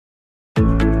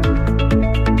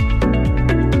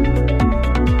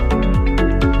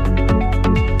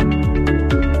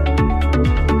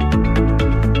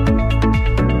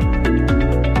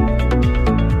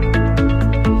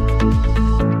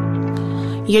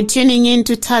You're tuning in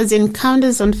to Taz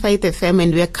Encounters on Faith FM,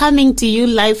 and we're coming to you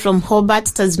live from Hobart,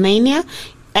 Tasmania.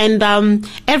 And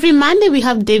every Monday we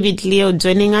have David Leo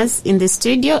joining us in the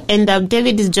studio, and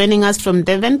David is joining us from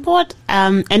Devonport.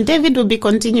 And David will be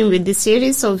continuing with the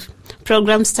series of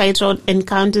programs titled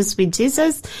Encounters with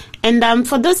Jesus. And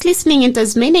for those listening in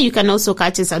Tasmania, you can also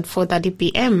catch us at 4:30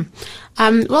 p.m.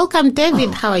 Welcome,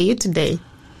 David. How are you today?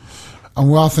 I'm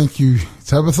well, thank you,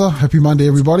 Tabitha. Happy Monday,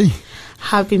 everybody.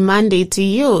 Happy Monday to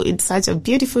you. It's such a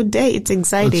beautiful day. It's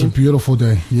exciting. It's a beautiful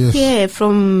day, yes. Yeah,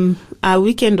 from a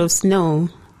weekend of snow.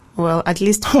 Well, at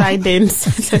least Friday and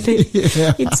Saturday.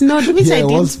 Yeah. It snowed, which Yeah, I it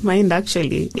didn't was. mind,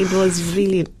 actually. It was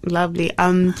really lovely.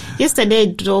 Yesterday I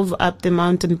drove up the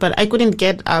mountain, but I couldn't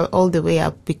get all the way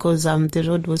up because the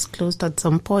road was closed at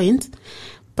some point.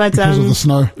 But Because of the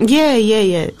snow.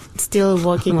 Yeah. Still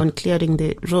working on clearing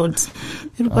the roads.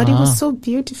 But it was so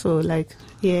beautiful.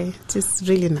 It's just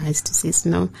really nice to see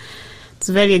snow. It's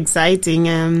very exciting.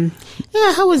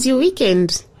 How was your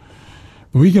weekend?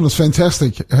 The weekend was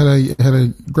fantastic. Had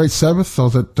a great Sabbath. I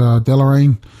was at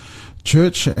Deloraine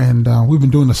Church, and we've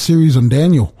been doing a series on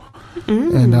Daniel.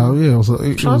 And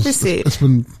Prophecy. It's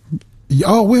been. We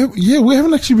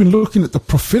haven't actually been looking at the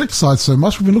prophetic side so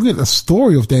much. We've been looking at the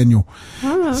story of Daniel.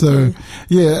 Oh, okay. So,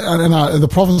 and the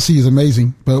prophecy is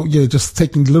amazing. But just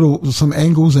taking some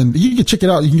angles, and you can check it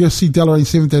out. You can go see Deloraine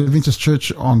Seventh-day Adventist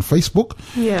Church on Facebook.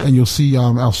 Yeah. And you'll see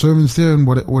our sermons there and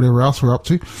whatever else we're up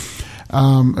to.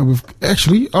 And we've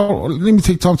actually, let me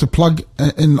take time to plug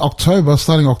in October,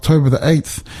 starting October the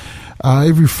 8th,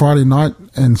 every Friday night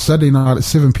and Saturday night at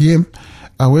 7 p.m.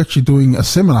 We're actually doing a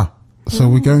seminar. So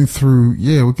we're going through,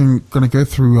 we're going to go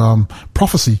through,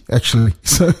 prophecy actually.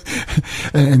 So,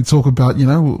 and talk about,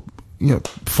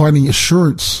 finding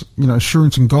assurance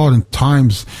in God in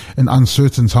times, in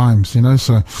uncertain times,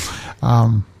 so,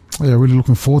 really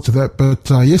looking forward to that. But,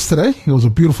 yesterday it was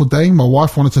a beautiful day. My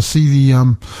wife wanted to see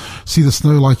the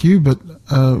snow like you, but,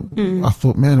 I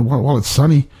thought, man, while it's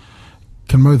sunny,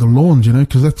 can mow the lawns,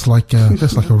 because that's like a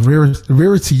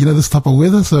rarity, this type of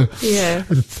weather. So yeah,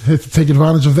 I had to take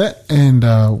advantage of that. And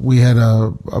we had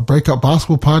a breakup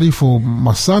basketball party for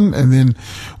my son, and then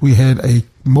we had a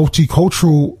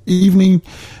multicultural evening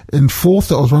in Forth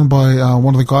that was run by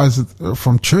one of the guys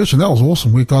from church, and that was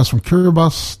awesome. We had guys from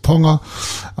Kiribati, Tonga.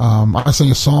 I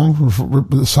sang a song,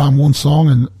 Psalm 1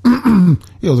 song, and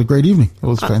it was a great evening. It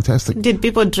was fantastic. Did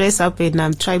people dress up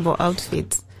in tribal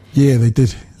outfits? Yeah, they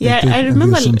did. Yeah, they did. I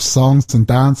remember some songs and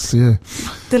dance. Yeah,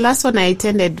 the last one I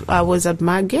attended was at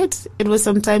Margate. It was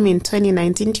sometime in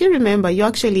 2019. Do you remember? You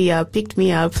actually picked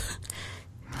me up.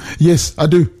 Yes, I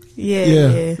do.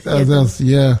 Yeah.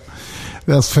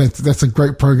 That's fantastic. That's a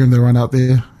great program they run out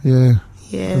there. Yeah.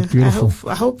 Yeah, beautiful.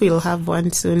 I hope we'll have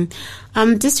one soon.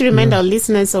 Just to remind our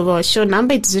listeners of our show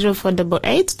number, it's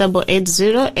 0488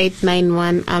 880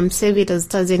 891. Save it as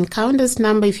Taz Encounters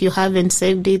number if you haven't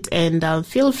saved it, and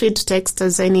feel free to text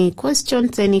us any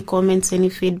questions, any comments, any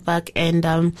feedback,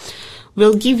 and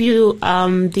we'll give you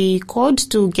the code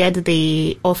to get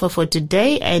the offer for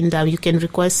today, and you can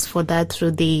request for that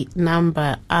through the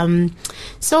number.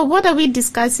 So what are we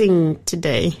discussing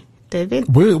today,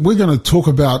 David? We're going to talk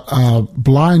about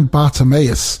blind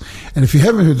Bartimaeus, and if you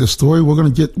haven't heard the story, we'll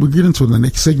get into it in the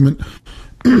next segment.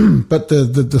 But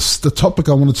the topic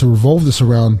I wanted to revolve this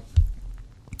around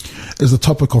is the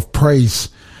topic of praise,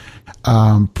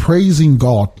 praising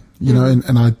God.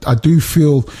 And I do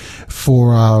feel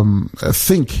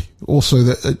think also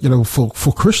that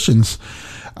for Christians,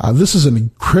 this is an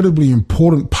incredibly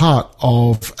important part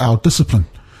of our discipline.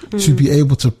 To be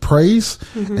able to praise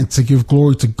and to give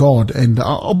glory to God, and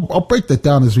I'll break that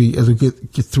down as we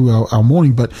get through our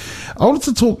morning. But I wanted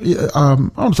to talk. I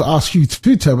wanted to ask you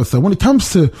too, Tabitha, when it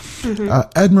comes to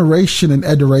admiration and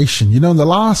adoration. In the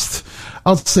last,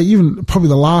 I'd say even probably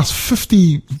the last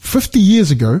 50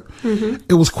 years ago,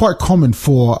 it was quite common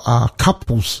for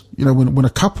couples. When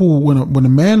a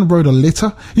man wrote a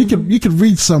letter, you could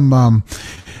read some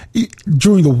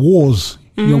during the wars.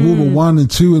 World War I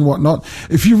and II and whatnot.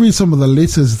 If you read some of the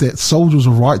letters that soldiers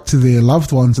will write to their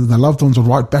loved ones, and their loved ones will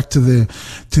write back to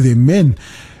their men,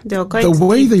 the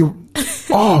way they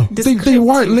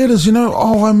write letters,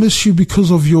 I miss you because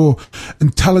of your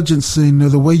intelligence and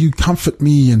the way you comfort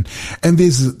me, and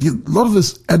there's a lot of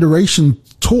this adoration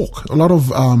talk, a lot of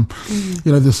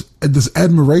this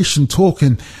admiration talk,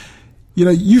 and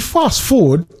you fast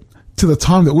forward to the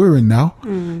time that we're in now,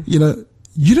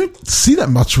 you don't see that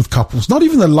much with couples. Not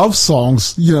even the love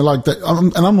songs, like that.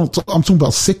 I'm talking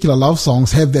about secular love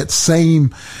songs have that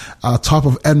same type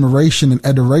of admiration and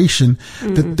adoration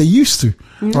that they used to.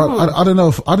 No. Right?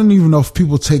 I don't even know if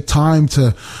people take time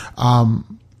to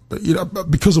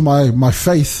because of my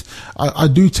faith, I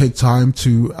do take time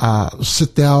to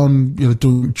sit down,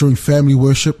 during family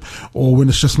worship, or when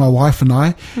it's just my wife and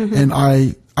I, and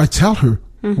I tell her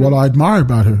what I admire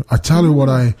about her. I tell her what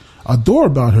I adore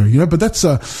about her, but that's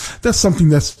something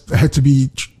that's had to be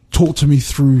taught to me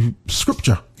through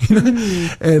scripture,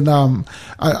 and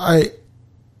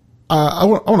I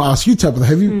want to ask you, Tabitha,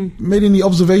 have you made any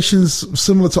observations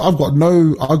similar to? I've got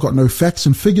no facts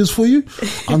and figures for you.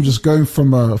 I'm just going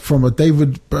from a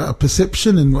David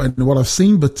perception and what I've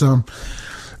seen. But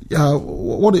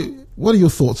what are your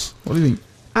thoughts? What do you think?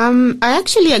 I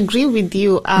actually agree with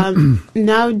you.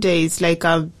 Nowadays,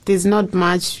 there's not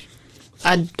much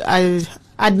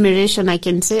admiration, I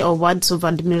can say, or words of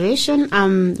admiration.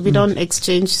 We don't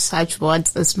exchange such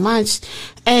words as much,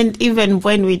 and even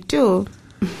when we do,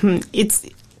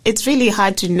 it's really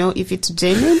hard to know if it's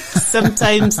genuine.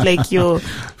 Sometimes,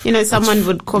 someone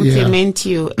would compliment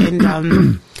you,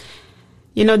 and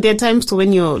there are times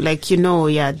when you're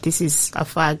this is a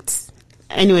fact.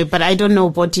 Anyway, but I don't know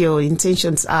what your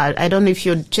intentions are. I don't know if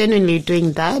you're genuinely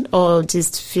doing that, or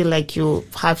just feel like you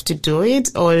have to do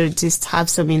it, or just have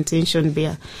some intention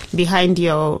behind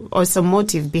or some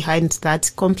motive behind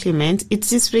that compliment. It's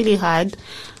just really hard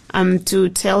to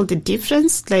tell the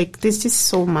difference. There's just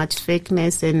so much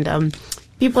fakeness, and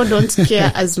people don't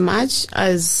care as much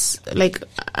as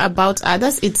about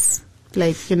others. It's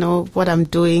what I'm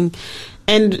doing.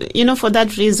 And, for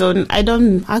that reason,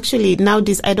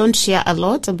 nowadays, I don't share a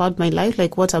lot about my life,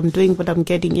 what I'm doing, what I'm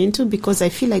getting into, because I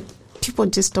feel like people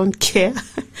just don't care,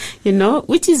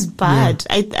 which is bad.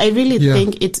 Yeah. I really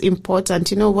think it's important.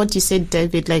 What you said,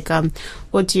 David,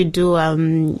 what you do,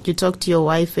 you talk to your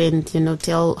wife and,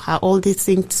 tell her all these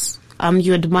things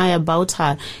you admire about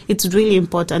her. It's really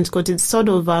important, because it sort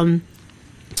of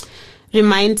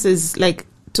reminds us,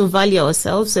 to value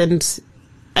ourselves, and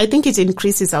I think it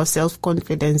increases our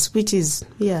self-confidence, which is,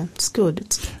 it's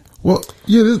good. Well,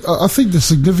 I think the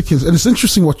significance, and it's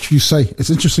interesting what you say. It's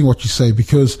interesting what you say,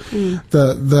 because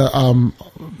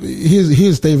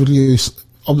here's David Leo's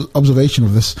observation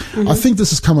of this. I think this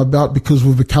has come about because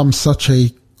we've become such a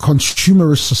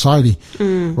consumerist society,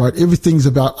 right? Everything's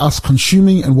about us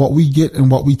consuming and what we get and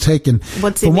what we take. And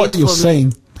from what you're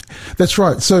saying, that's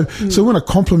right. So when a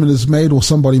compliment is made, or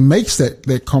somebody makes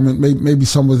that comment, maybe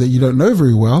somewhere that you don't know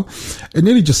very well, it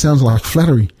nearly just sounds like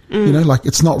flattery,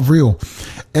 it's not real.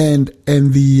 And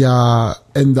the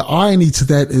irony to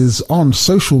that is, on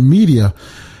social media,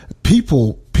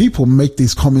 people make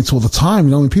these comments all the time.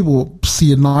 When people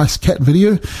see a nice cat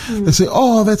video, they say,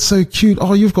 "Oh, that's so cute.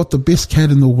 Oh, you've got the best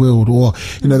cat in the world." Or,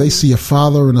 they see a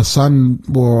father and a son,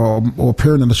 or a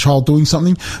parent and a child doing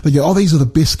something. They go, "Oh, these are the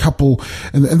best couple."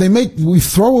 And we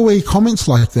throw away comments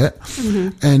like that.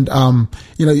 And,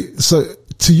 so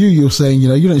to you're saying,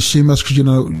 you don't share much because, you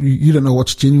don't know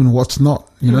what's genuine and what's not,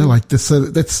 this. So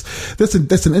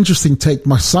that's an interesting take.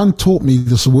 My son taught me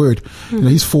this word.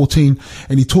 He's 14,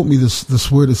 and he taught me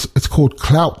this word. It's called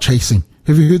clout chasing.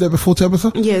 Have you heard that before,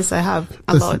 Tabitha? Yes, I have.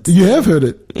 A lot. You have heard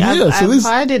it? I've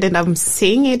heard it, and I'm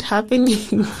seeing it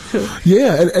happening.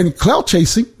 And clout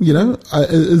chasing,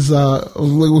 is,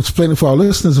 we'll explain it for our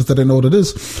listeners if they don't know what it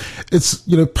is. It's,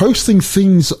 posting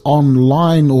things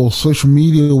online or social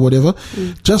media or whatever,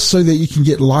 just so that you can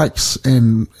get likes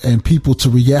and people to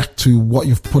react to what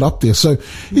you've put up there. So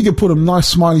you can put a nice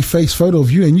smiley face photo of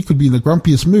you, and you could be in the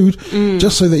grumpiest mood,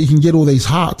 just so that you can get all these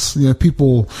hearts,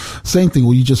 people saying things,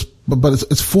 or you just, but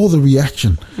it's for the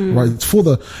reaction, right? It's for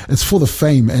the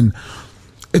fame, and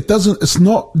it's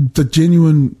not the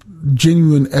genuine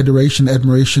admiration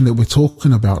that we're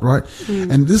talking about, right?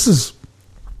 And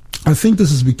I think this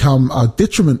has become a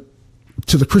detriment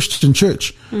to the Christian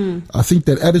church. I think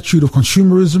that attitude of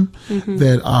consumerism,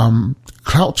 that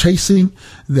clout chasing,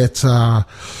 that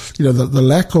the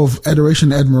lack of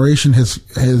adoration and admiration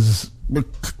has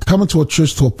come into a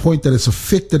church to a point that it's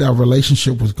affected our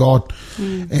relationship with God,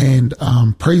 and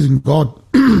praising God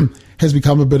has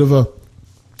become a bit of a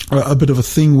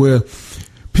thing where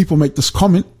people make this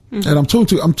comment, and I'm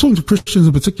talking to Christians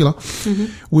in particular,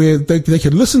 where they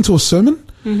can listen to a sermon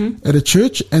at a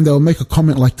church, and they'll make a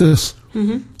comment like this: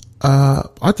 "I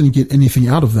didn't get anything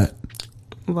out of that."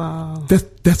 Wow,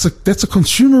 that's a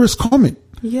consumerist comment.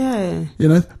 Yeah.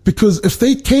 Because if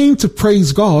they came to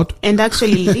praise God and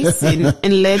actually listen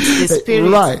and let the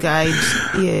Spirit guide.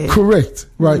 Yeah. Correct.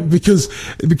 Right. Because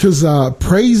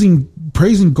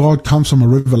praising God comes from a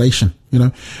revelation,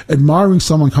 admiring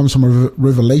someone comes from a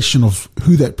revelation of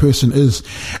who that person is.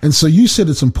 And so you said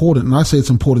it's important, and I say it's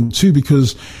important too,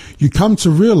 because you come to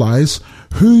realize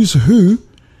who's who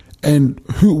and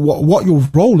what your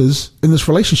role is in this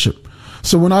relationship.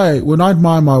 So when I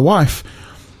admire my wife,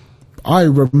 I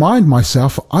remind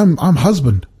myself I'm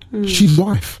husband. She's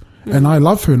wife. And I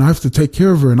love her and I have to take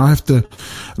care of her and I have to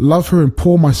love her and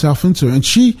pour myself into her. And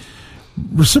she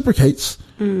reciprocates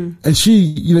and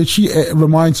she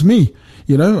reminds me,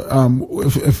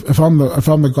 if I'm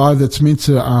the guy that's meant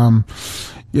to,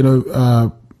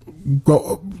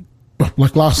 go,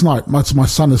 like last night, my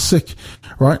son is sick,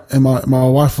 right? And my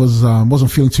wife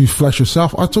wasn't feeling too fresh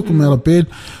herself. I took him out of bed,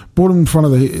 brought him in front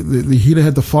of the heater,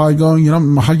 had the fire going,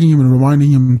 I'm hugging him and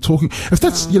reminding him, talking. If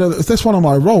that's, if that's one of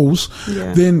my roles,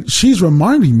 then she's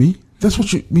reminding me that's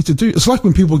what you need to do. It's like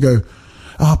when people go,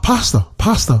 pastor.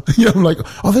 I'm like,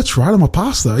 oh, that's right. I'm a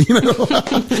pastor. I've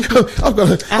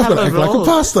got to act like a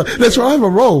pastor. That's right. I have a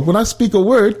role. When I speak a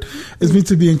word, it's meant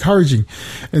to be encouraging.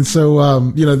 And so,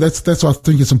 that's why I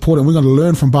think it's important. We're going to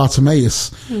learn from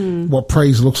Bartimaeus what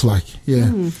praise looks like.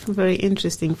 Yeah. Very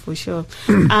interesting for sure.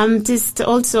 Just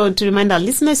also to remind our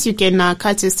listeners, you can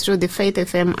catch us through the Faith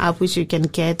FM app, which you can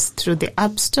get through the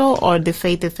App Store or the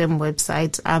Faith FM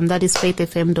website. That is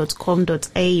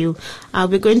faithfm.com.au.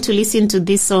 We're going to listen to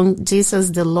this song, Jesus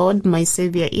the Lord, My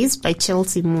Savior Is, by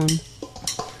Chelsea Moon.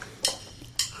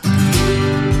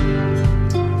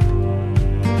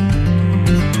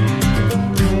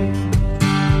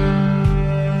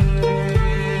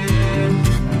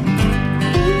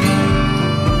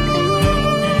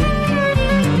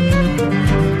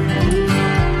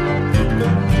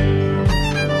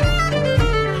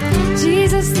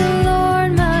 Jesus the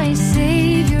Lord, my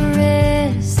Savior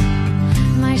is,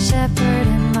 my shepherd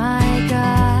and my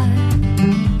God,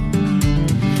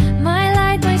 my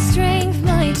light, my strength,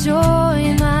 my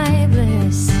joy, my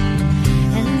bliss,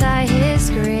 and I His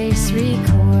grace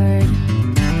record.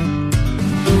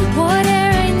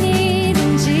 Whatever I need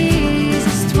in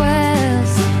Jesus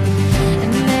dwells,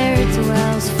 and there it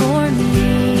dwells for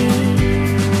me.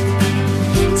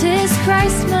 'Tis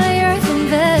Christ my earthen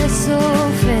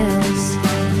vessel fills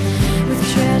with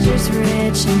treasures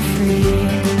rich and free.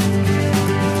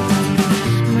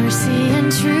 Mercy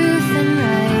and truth and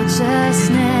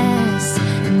righteousness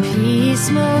and peace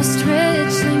most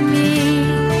richly meet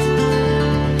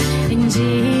in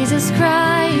Jesus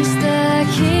Christ, the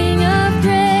King of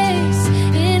grace,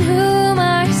 in whom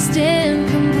I stand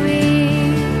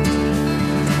complete.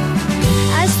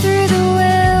 As through the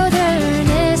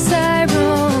wilderness I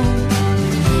roam,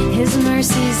 His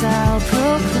mercies I'll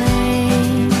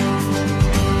proclaim.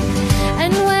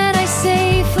 And when I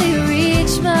safely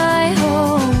reach my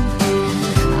home,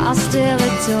 I'll still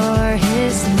adore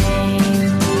His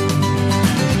name.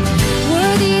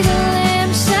 Worthy the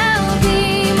Lamb shall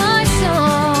be my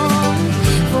song,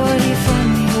 for He for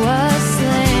me was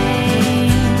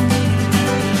slain.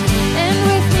 And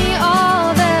with me all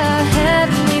the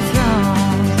heavenly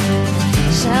throng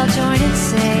shall join and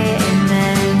say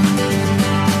amen.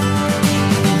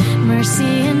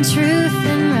 Mercy and truth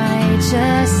and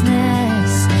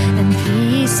righteousness and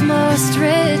peace most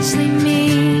richly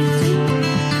meet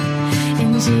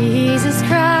in Jesus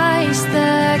Christ,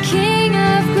 the King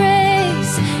of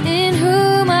grace, in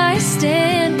whom I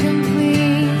stand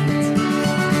complete.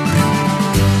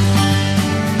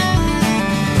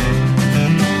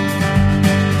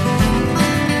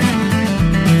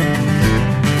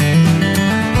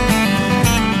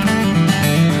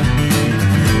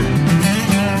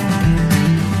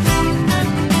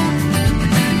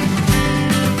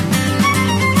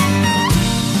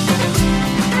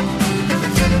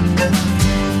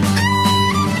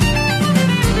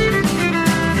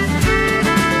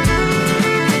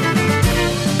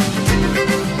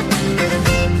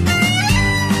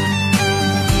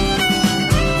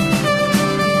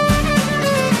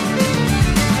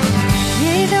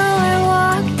 Yea, though I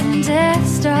walk in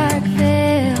death's dark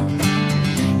vale,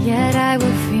 yet I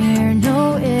will fear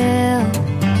no ill.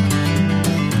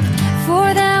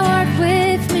 For Thou art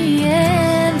with me,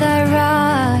 and Thy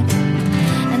rod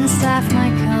and staff my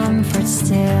comfort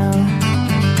still.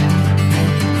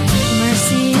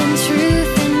 Mercy and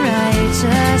truth and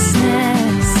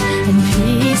righteousness and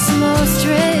peace most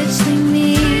richly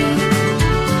meet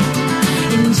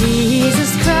in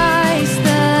Jesus Christ,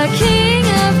 the King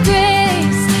of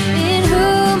grace, in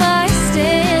whom I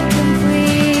stand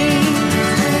complete.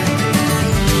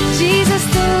 Jesus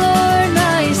the Lord,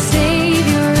 my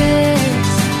Savior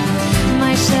is,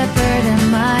 my shepherd and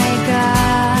my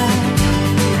God,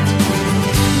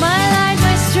 my light,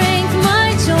 my strength, my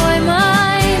joy,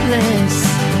 my bliss,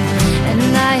 and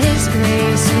I His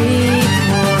grace record.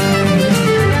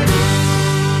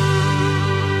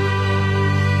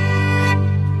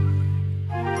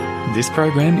 This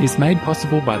program is made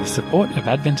possible by the support of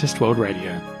Adventist World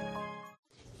Radio.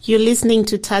 You're listening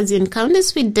to Taz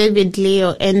Encounters with David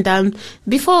Leo, and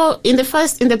before in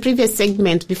the previous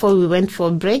segment, before we went for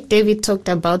a break, David talked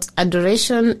about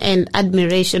adoration and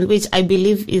admiration, which I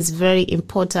believe is very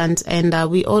important, and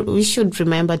we should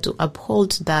remember to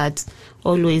uphold that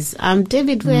always.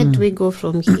 David, where do we go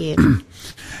from here?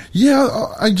 Yeah,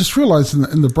 I just realized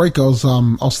in the break I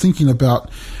was thinking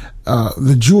about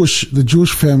the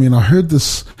Jewish family, and I heard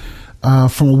this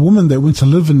from a woman that went to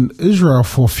live in Israel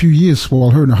for a few years while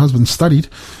her and her husband studied.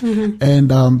 And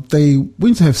they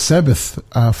went to have Sabbath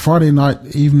Friday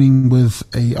night evening with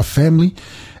a family.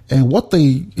 And what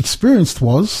they experienced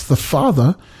was the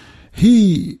father,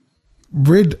 he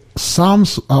read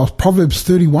Psalms, Proverbs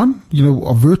 31,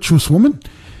 a virtuous woman.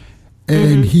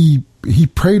 And he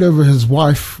prayed over his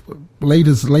wife, laid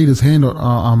his hand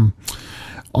on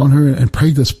her and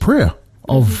prayed this prayer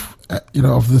of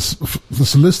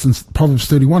this list in Proverbs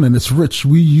 31, and it's rich.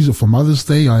 We use it for Mother's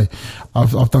Day.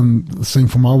 I've done the same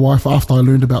for my wife after I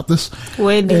learned about this.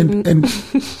 Wedding. And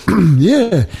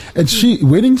yeah, and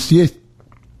weddings, yeah.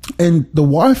 And the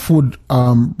wife would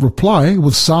reply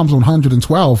with Psalms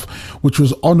 112, which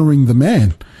was honoring the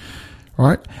man,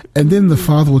 right? And then the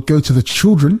father would go to the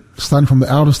children, starting from the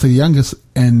eldest to the youngest,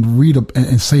 and read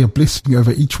and say a blessing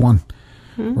over each one,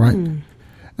 right?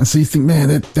 And so you think, man,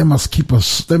 that must keep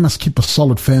us. They must keep a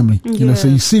solid family, So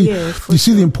you see,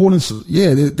 the importance.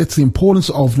 Yeah, that's the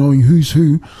importance of knowing who's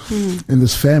who in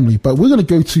this family. But we're going to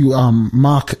go to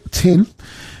Mark 10,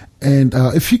 and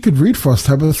if you could read for us,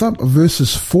 Tabitha,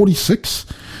 verses 46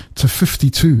 to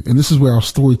 52, and this is where our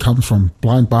story comes from.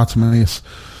 Blind Bartimaeus.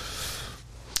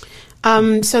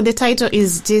 So the title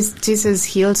is Jesus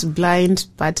Heals Blind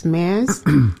Bartimaeus.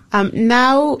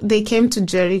 Now they came to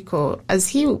Jericho. As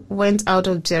he went out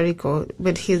of Jericho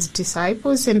with his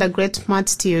disciples and a great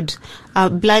multitude,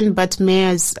 blind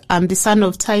Bartimaeus, the son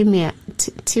of Timaeus,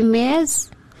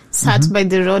 sat by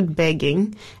the road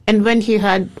begging. And when he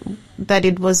heard that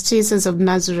it was Jesus of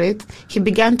Nazareth, he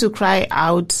began to cry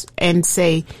out and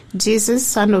say, "Jesus,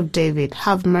 son of David,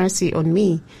 have mercy on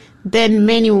me." Then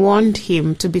many warned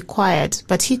him to be quiet,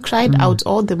 but he cried out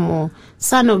all the more,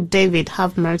 "Son of David,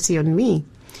 have mercy on me."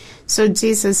 So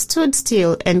Jesus stood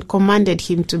still and commanded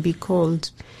him to be called.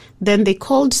 Then they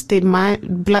called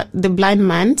the blind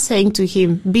man, saying to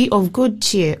him, "Be of good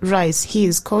cheer, rise, he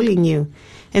is calling you."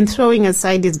 And throwing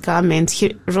aside his garment,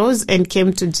 he rose and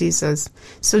came to Jesus.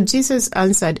 So Jesus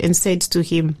answered and said to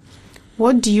him,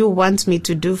 "What do you want me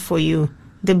to do for you?"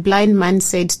 The blind man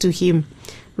said to him,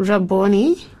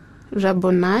 Rabboni,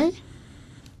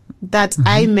 that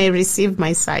I may receive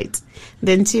my sight.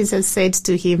 Then Jesus said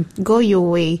to him, "Go your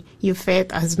way, your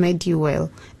faith has made you well."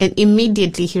 And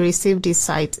immediately he received his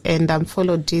sight and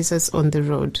followed Jesus on the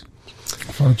road.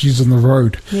 Followed Jesus on the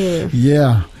road.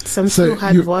 Yeah. Some few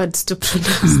hard words to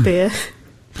pronounce there.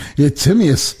 Yeah,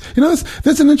 Timaeus.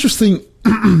 That's an interesting.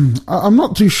 I'm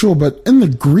not too sure, but in the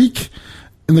Greek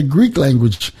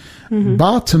language,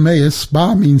 Bartimaeus,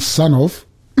 Bar means son of,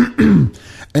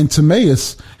 and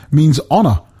Timaeus means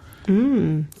honor.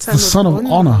 The son of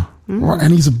honor. Right?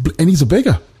 And he's a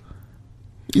beggar.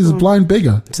 He's a blind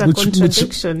beggar. It's a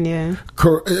contradiction, yeah.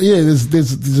 Yeah,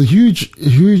 there's a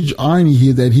huge irony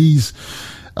here that he's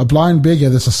a blind beggar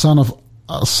that's a son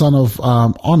of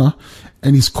honor,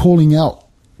 and he's calling out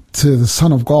to the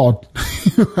Son of God,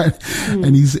 right?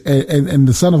 And he's and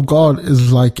the Son of God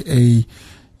is like he's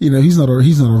not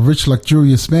a rich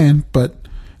luxurious man, but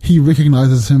he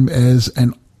recognizes him as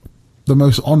the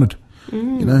most honored,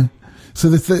 So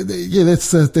that's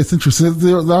interesting.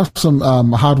 There are some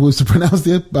hard words to pronounce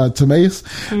there, Timaeus,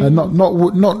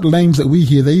 not names that we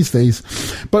hear these days.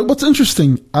 But what's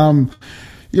interesting,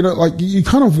 you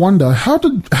kind of wonder how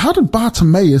did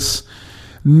Bartimaeus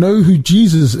know who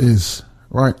Jesus is,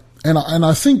 right? And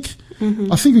I think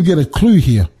we get a clue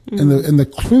here, and the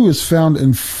clue is found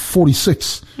in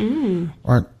 46.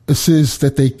 Right? It says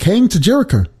that they came to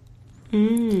Jericho.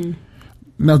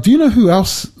 Now, do you know who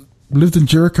else lived in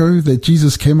Jericho that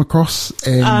Jesus came across?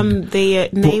 And the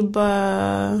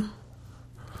neighbor,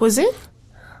 was it?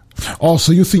 Oh,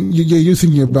 so you're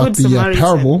thinking about the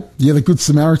parable, the Good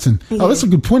Samaritan. Yeah. Oh, that's a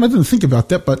good point. I didn't think about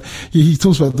that, but he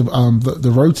talks about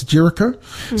the road to Jericho.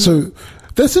 So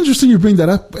that's interesting you bring that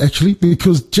up, actually,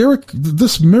 because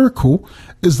this miracle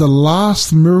is the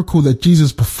last miracle that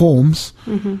Jesus performs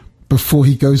before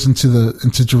he goes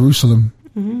into Jerusalem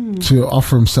to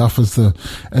offer himself as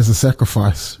a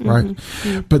sacrifice, right?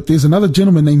 But there's another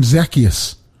gentleman named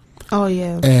Zacchaeus. Oh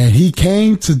yeah. And he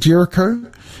came to Jericho,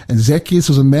 and Zacchaeus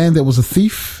was a man that was a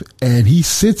thief, and he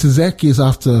said to Zacchaeus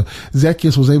after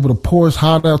Zacchaeus was able to pour his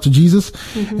heart out to Jesus,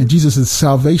 and Jesus said,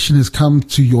 "Salvation has come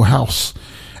to your house."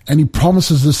 And he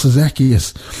promises this to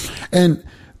Zacchaeus. And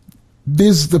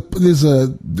this is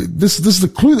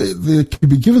the clue that can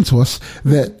be given to us,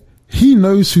 that he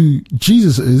knows who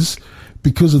Jesus is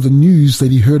because of the news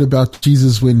that he heard about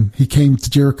Jesus when he came to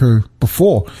Jericho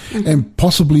before. And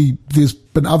possibly there's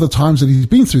been other times that he's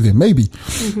been through there, maybe.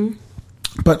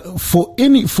 But for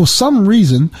some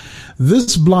reason,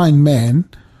 this blind man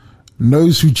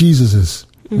knows who Jesus is.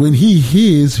 When he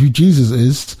hears who Jesus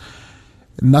is,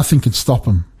 nothing can stop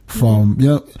him from,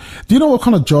 do you know what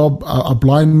kind of job a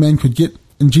blind man could get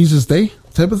in Jesus' day,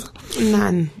 Tabitha?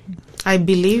 None, I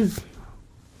believe.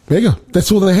 Beggar.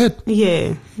 That's all they had.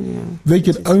 Yeah. They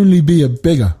could only be a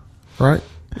beggar, right?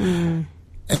 And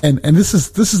this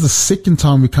is the second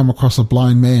time we come across a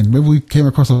blind man. Remember, we came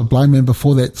across a blind man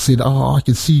before that said, I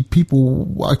can see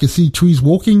people, I can see trees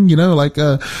walking,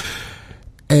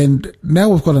 and now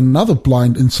we've got another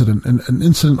blind incident, an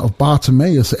incident of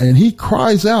Bartimaeus, and he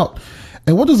cries out.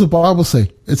 And what does the Bible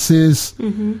say? It says,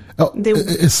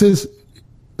 it says,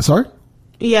 sorry?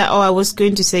 Yeah, I was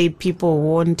going to say people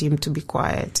warned him to be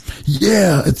quiet.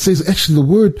 Yeah, it says, actually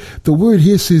the word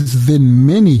here says, then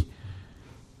many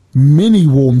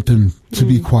warned him to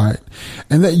be quiet.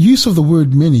 And that use of the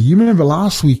word many, you remember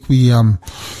last week we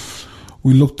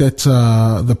looked at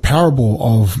the parable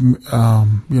of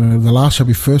the last shall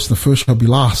be first, the first shall be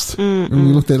last. And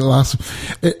we looked at it last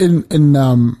in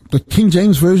the King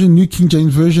James Version, New King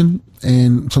James Version,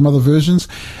 and some other versions.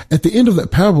 At the end of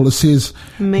that parable, it says,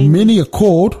 many are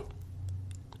called,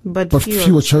 but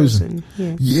few are chosen.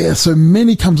 Yeah, so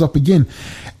many comes up again.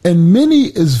 And many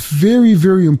is very,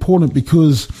 very important,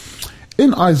 because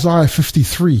in Isaiah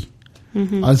 53,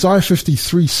 Isaiah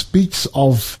 53 speaks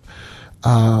of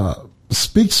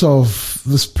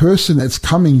this person that's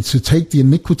coming to take the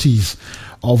iniquities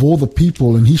of all the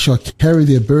people, and he shall carry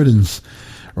their burdens,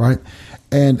 right?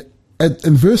 And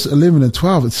in verse 11 and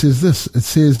 12, it says this. It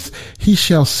says, he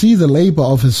shall see the labor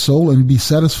of his soul and be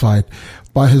satisfied.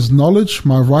 By his knowledge,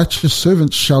 my righteous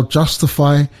servant shall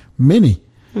justify many,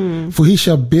 for he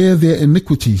shall bear their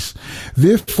iniquities.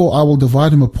 Therefore, I will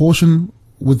divide him a portion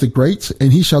with the great,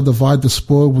 and he shall divide the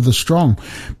spoil with the strong,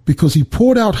 because he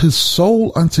poured out his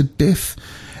soul unto death,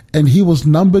 and he was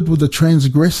numbered with the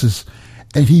transgressors,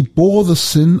 and he bore the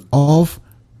sin of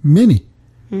many.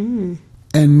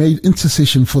 And made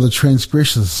intercession for the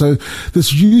transgressors. So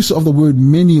this use of the word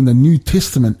many in the New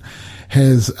Testament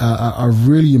has a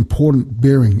really important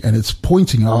bearing, and it's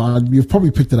pointing, you've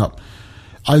probably picked it up.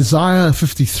 Isaiah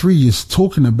 53 is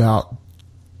talking about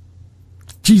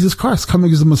Jesus Christ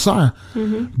coming as the Messiah,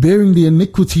 bearing the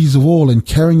iniquities of all and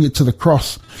carrying it to the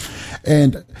cross.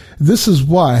 And this is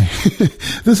why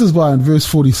in verse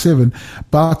 47,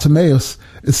 Bartimaeus,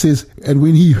 it says, and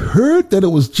when he heard that it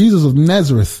was Jesus of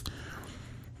Nazareth,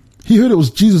 he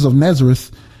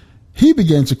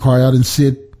began to cry out and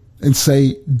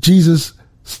say, Jesus,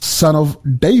 son of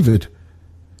David.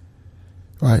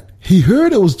 Right. He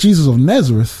heard it was Jesus of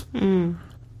Nazareth,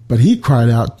 but he cried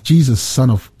out, Jesus, son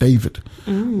of David.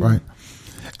 Right.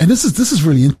 And this is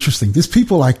really interesting. There's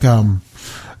people like, I'm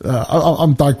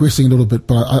digressing a little bit,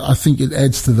 but I think it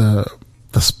adds to the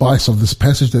spice of this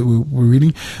passage that we're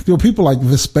reading. There were people like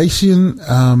Vespasian,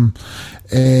 and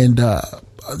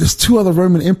there's two other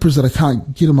Roman emperors that I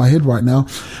can't get in my head right now,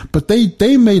 but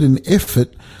they made an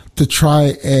effort to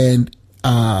try and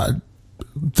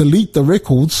delete the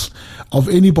records of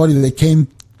anybody that came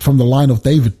from the line of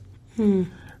David,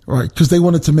 right? Because they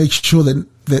wanted to make sure that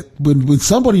when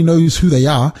somebody knows who they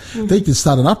are, they can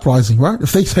start an uprising, right?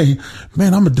 If they say,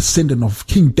 man, I'm a descendant of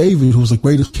King David, who was the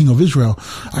greatest king of Israel,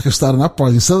 I can start an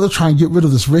uprising. So they'll try and get rid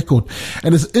of this record.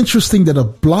 And it's interesting that a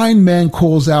blind man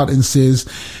calls out and says,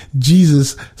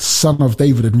 Jesus, son of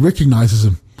David, and recognizes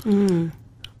him.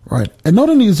 Right. And not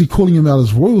only is he calling him out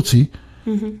as royalty,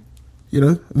 the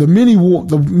many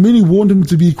warned him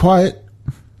to be quiet.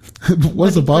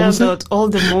 What's the Bible say? All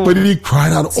the more. But he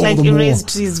cried out all the more. He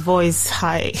raised his voice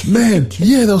high. Man,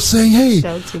 yeah, they were saying, "Hey,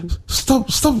 shouting.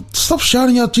 stop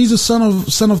shouting out Jesus, son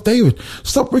of David.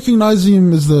 Stop recognizing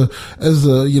him as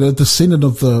the descendant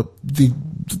of the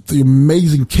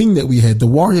amazing king that we had, the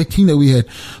warrior king that we had.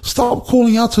 Stop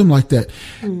calling out to him like that."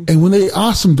 And when they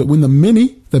asked him that, when the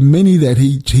many that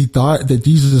he died, that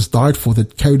Jesus died for,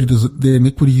 that carried their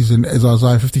iniquities, and as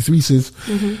Isaiah 53 says,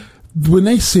 when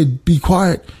they said, "Be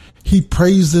quiet," he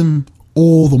praised them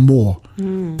all the more.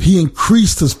 He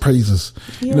increased his praises.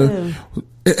 And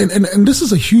this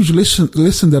is a huge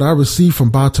lesson that I received from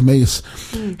Bartimaeus.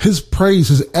 His praise,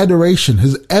 his adoration,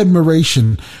 his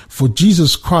admiration for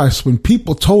Jesus Christ, when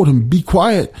people told him, "Be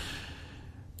quiet,"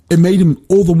 it made him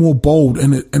all the more bold.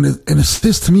 And it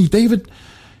says to me, David,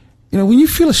 when you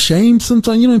feel ashamed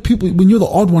sometimes, when you're the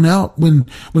odd one out, when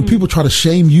people try to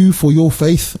shame you for your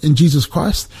faith in Jesus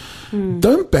Christ,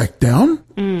 don't back down.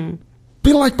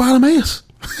 Be like Bartimaeus.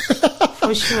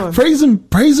 For sure. Praise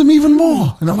him even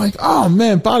more. And I'm like, oh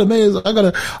man, Bartimaeus, I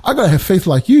gotta have faith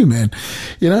like you, man.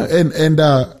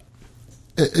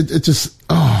 It just,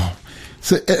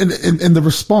 so, and the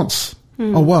response,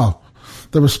 oh wow,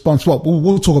 the response, well,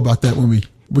 we'll talk about that when we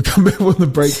come back from the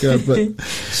break. But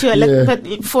sure, yeah.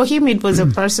 but for him, it was a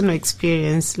personal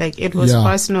experience. Like it was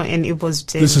personal and it was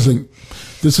genuine.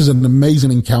 This is an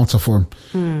amazing encounter for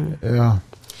him. Yeah.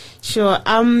 Sure.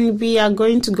 We are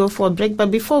going to go for a break, but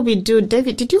before we do,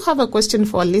 David, did you have a question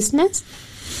for our listeners?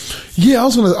 Yeah, I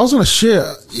was gonna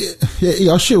share.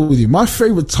 Yeah, I'll share with you. My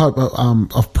favorite type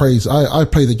of praise. I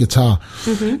play the guitar,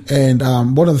 and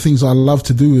one of the things I love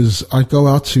to do is I go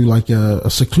out to like a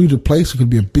secluded place. It could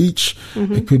be a beach.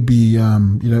 It could be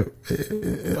on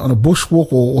a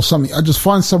bushwalk or something. I just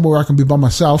find somewhere I can be by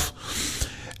myself,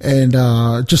 and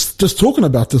just talking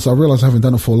about this. I realize I haven't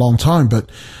done it for a long time, but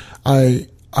I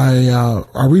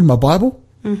read my Bible,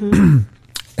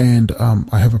 and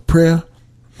I have a prayer,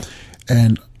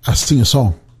 and I sing a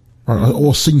song, right?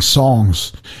 Or sing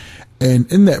songs.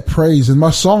 And in that praise, and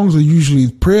my songs are usually,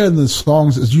 prayer and the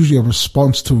songs is usually a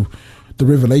response to the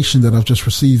revelation that I've just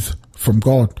received from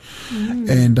God.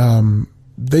 And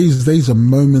these are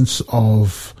moments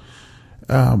of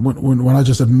when I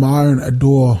just admire and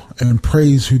adore and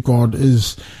praise who God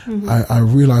is. I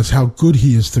realize how good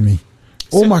He is to me.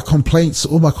 All my complaints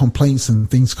and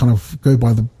things kind of go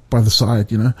by the side,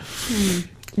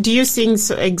 Do you sing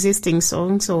existing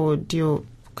songs, or do you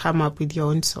come up with your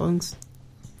own songs?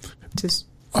 Just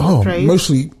praise?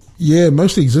 Mostly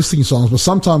existing songs, but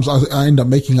sometimes I end up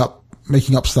making up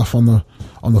stuff on the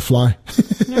fly.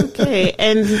 Okay,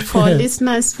 and for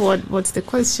listeners, what's the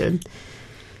question?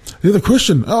 Yeah, the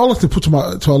question I'd like to put to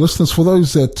our listeners, for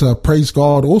those that praise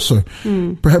God also,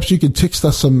 perhaps you could text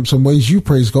us some ways you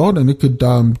praise God, and it could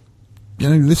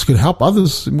this could help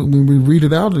others when we read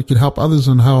it out. It could help others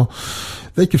on how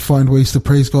they could find ways to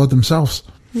praise God themselves.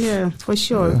 Yeah, for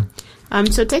sure. Yeah.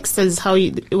 So text us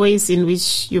ways in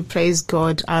which you praise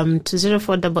God to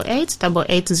 0488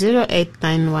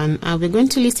 880891. We're going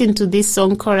to listen to this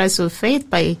song, Chorus of Faith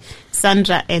by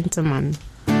Sandra Enterman.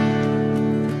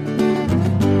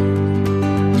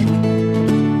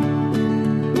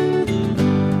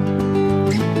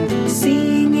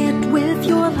 Sing it with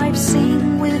your life,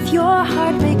 sing with your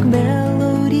heart, make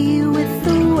melody with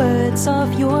the words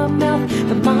of your mouth.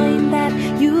 The mind that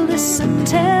you listen,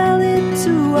 tell it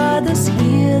to others.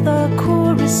 Hear the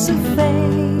chorus of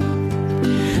faith,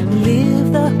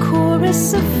 live the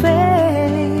chorus of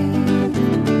faith.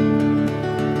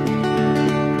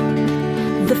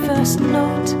 The first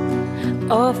note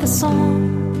of the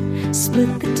song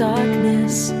split the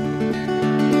darkness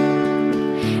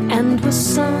and was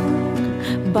sung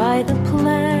by the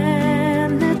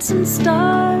planets and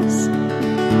stars,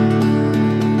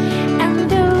 and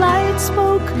their light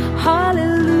spoke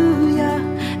hallelujah,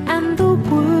 and the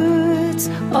words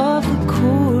of the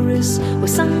chorus were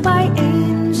sung by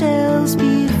angels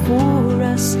before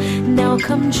us. Now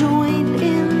come join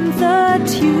in the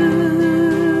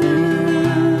tune.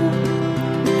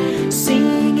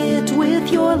 Sing it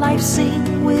with your life,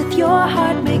 sing with your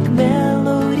heart, make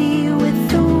melody with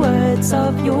the words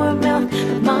of your mouth.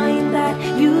 The mind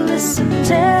that you listen,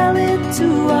 tell it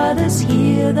to others.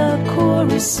 Hear the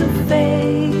chorus of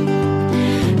faith,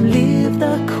 live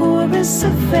the chorus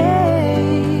of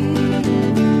faith.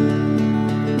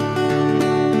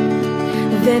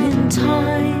 Then in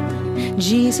time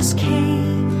Jesus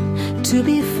came to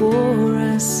be for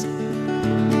us,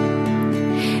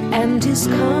 and His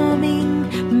coming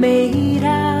made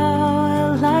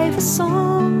our life a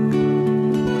song.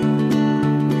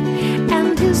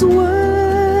 And His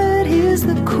word is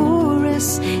the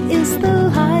chorus, is the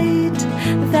light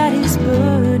that is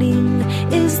burning,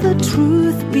 is the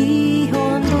truth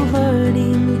beyond the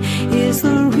learning, is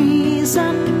the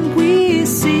reason we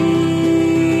sing.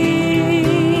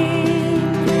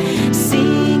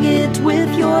 Sing it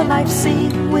with your life,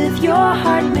 sing with your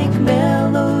heart, make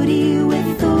melody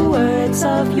with the words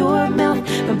of your mouth.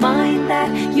 Remind that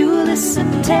you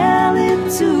listen, tell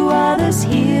it to others.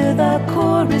 Hear the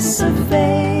chorus of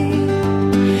faith,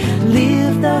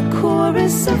 live the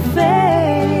chorus of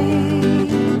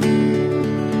faith.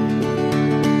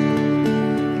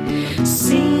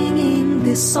 Singing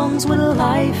these songs what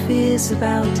life is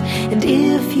about, and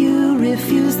if you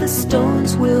refuse, the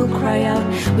stones will cry out.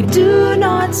 We do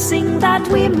not sing that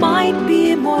we might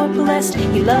be more blessed.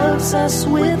 He loves us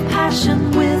with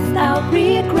passion, without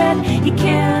regret. He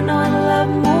cannot love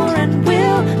more and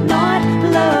will not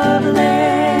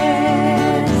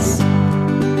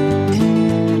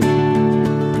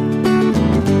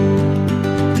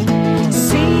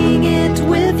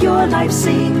your life,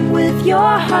 sing with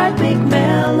your heart, make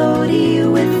melody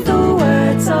with the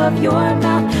words of your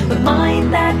mouth. The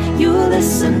mind that you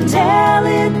listen, tell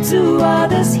it to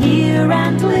others, hear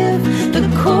and live the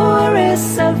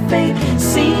chorus of faith.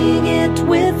 Sing it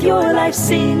with your life,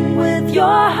 sing with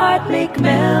your heart, make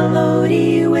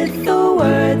melody with the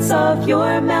words of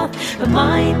your mouth. The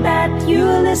mind that you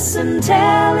listen,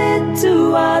 tell it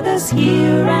to others,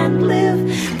 hear and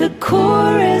live the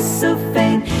chorus of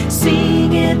faith.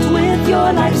 Sing it with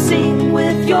your life, sing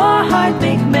with your heart,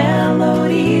 make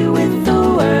melody with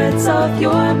the words of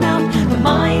your mouth. The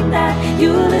mind that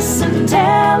you listen,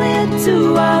 tell it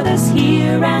to others,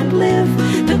 hear and live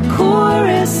the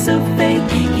chorus of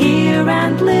faith. Hear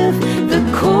and live the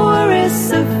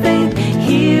chorus of faith.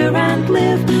 Hear and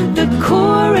live the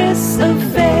chorus of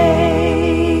faith.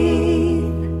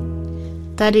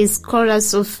 That is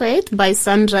Chorus of Faith by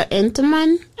Sandra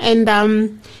Enterman.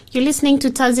 And you're listening to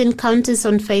Taz Encounters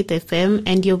on Faith FM,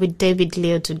 and you're with David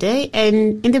Leo today.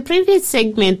 And in the previous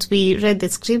segment, we read the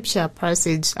scripture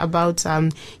passage about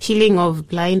healing of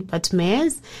blind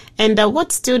Bartimaeus. And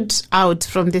what stood out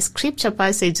from the scripture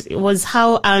passage was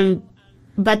how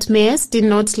Bartimaeus did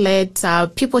not let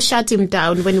people shut him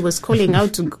down when he was calling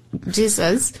out to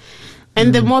Jesus.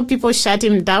 And the more people shut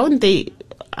him down, the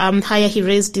higher he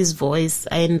raised his voice.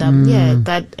 And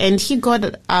and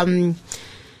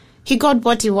he got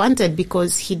what he wanted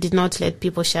because he did not let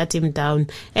people shut him down.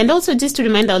 And also, just to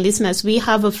remind our listeners, we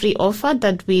have a free offer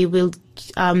that we will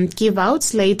give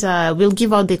out later. We'll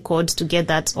give out the code to get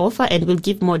that offer, and we'll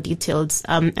give more details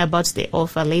about the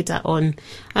offer later on.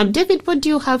 David, what do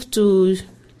you have to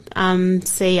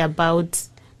say about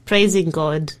praising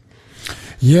God?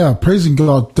 Yeah, praising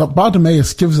God.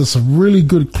 Bartimaeus gives us a really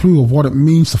good clue of what it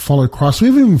means to follow Christ. We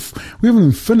haven't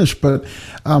even finished, but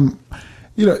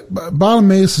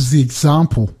Bartimaeus is the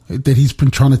example that he's been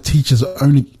trying to teach his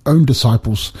own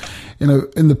disciples.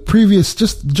 In the previous,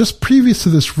 just previous to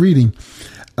this reading,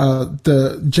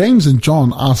 the James and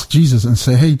John ask Jesus and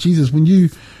say, "Hey, Jesus, when you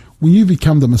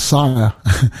become the Messiah,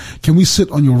 can we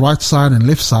sit on your right side and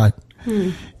left side?"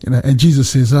 And Jesus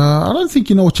says, "I don't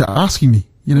think you know what you're asking me.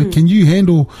 Can you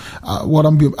handle what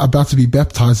I'm about to be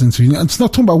baptized into?" It's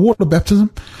not talking about water baptism.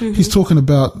 He's talking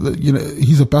about,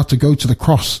 he's about to go to the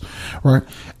cross, right?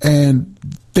 And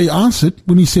they answered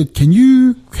when he said, "Can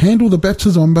you handle the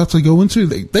baptism I'm about to go into?"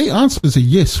 They answered and said,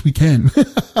 "Yes, we can."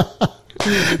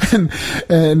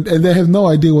 and they have no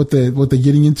idea what they're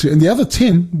getting into. And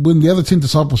when the other 10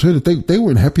 disciples heard it, they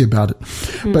weren't happy about it.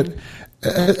 But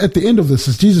at the end of this,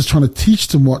 as Jesus trying to teach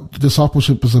them what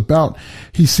discipleship is about,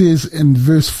 he says in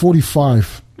verse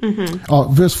 45,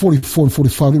 verse 44 and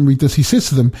 45, let me read this. He says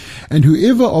to them, "And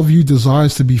whoever of you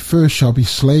desires to be first shall be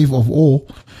slave of all."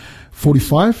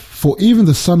 45, "For even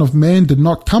the Son of Man did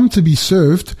not come to be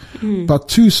served, but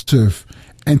to serve,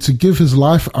 and to give his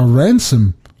life a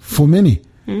ransom for many."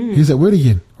 Here's that word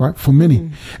again, right? For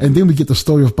many. And then we get the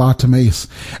story of Bartimaeus.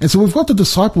 And so we've got the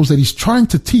disciples that he's trying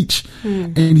to teach,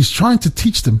 and he's trying to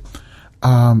teach them,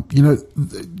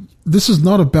 this is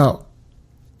not about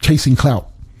chasing clout,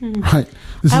 right?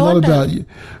 This is not about...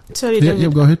 Sorry, yeah,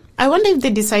 go ahead. I wonder if the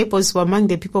disciples were among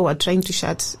the people who were trying to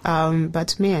shut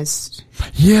Bartimaeus.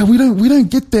 Yeah, we don't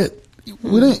get that.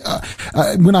 We don't.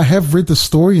 When I have read the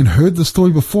story and heard the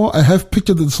story before, I have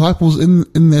pictured the disciples in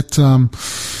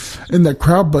that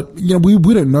crowd, but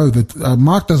we don't know that.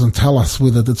 Mark doesn't tell us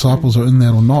whether the disciples are in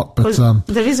that or not. But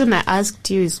the reason I asked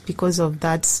you is because of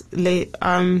that.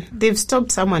 They've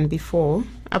stopped someone before,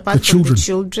 apart from the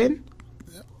children.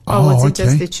 Or was it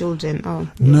just the children? Oh,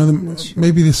 yeah, no,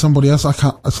 maybe there's somebody else. I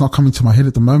can't. It's not coming to my head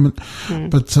at the moment.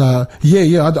 But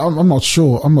I'm not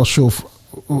sure. I'm not sure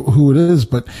who it is,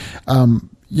 but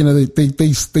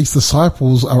these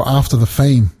disciples are after the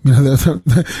fame. What's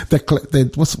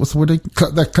the word?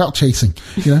 They're clout chasing.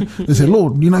 They say,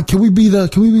 "Lord, can we be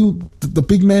the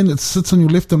big man that sits on your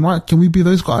left and right? Can we be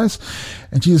those guys?"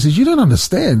 And Jesus says, "You don't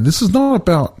understand. This is not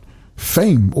about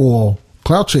fame or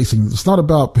clout chasing. It's not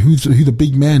about who the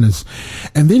big man is."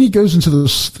 And then he goes into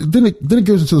then it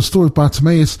goes into the story of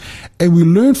Bartimaeus, and we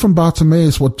learn from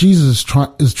Bartimaeus what Jesus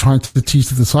is trying to teach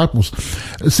the disciples.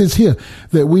 It says here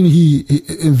that when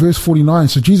in verse 49,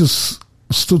 so Jesus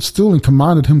stood still and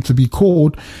commanded him to be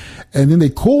called. And then they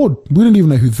called. We don't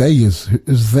even know who they is.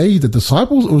 Is they the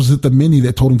disciples, or is it the many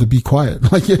that told him to be quiet?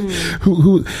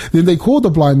 Who? Then they called the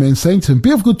blind man, saying to him,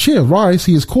 "Be of good cheer, rise,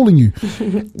 he is calling you."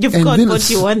 You've got what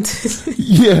you want.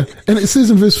 Yeah. And it says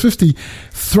in verse 50,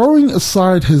 throwing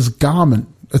aside his garment,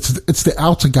 it's the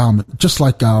outer garment, just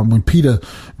like when Peter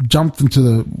jumped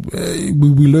into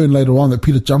we learn later on that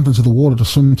Peter jumped into the water to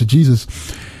swim to Jesus.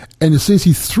 And it says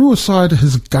he threw aside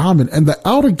his garment, and the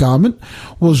outer garment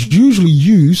was usually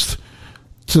used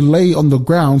to lay on the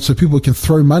ground so people can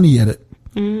throw money at it,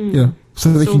 so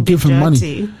they can give him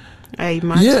money. I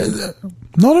imagine. Yeah,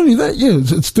 not only that,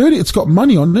 it's dirty, it's got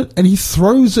money on it, and he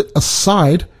throws it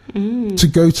aside to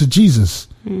go to Jesus.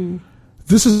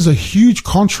 This is a huge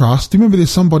contrast. Do you remember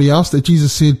there's somebody else that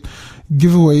Jesus said,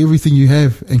 give away everything you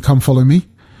have and come follow me?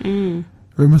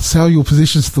 Remember, sell your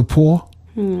possessions to the poor,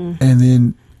 and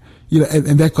then,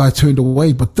 and that guy turned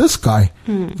away. But this guy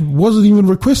wasn't even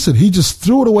requested. He just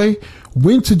threw it away,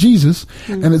 went to Jesus,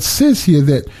 and it says here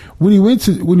that when he went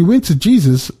to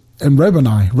Jesus and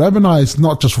Rabboni is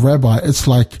not just rabbi; it's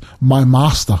like my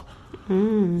master.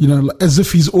 As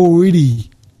if he's already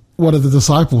one of the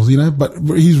disciples, but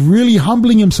he's really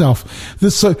humbling himself.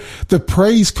 So the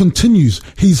praise continues.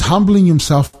 He's humbling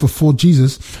himself before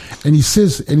Jesus, and he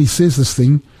says this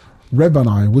thing,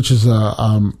 Rabboni, which is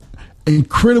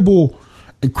incredible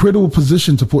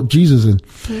position to put Jesus in.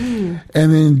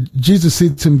 And then Jesus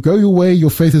said to him, go your way, your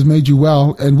faith has made you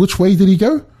well. And which way did he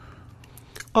go?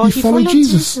 Oh, he followed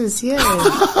Jesus. Yeah.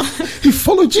 He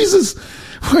followed Jesus.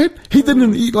 Right? He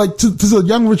didn't eat to the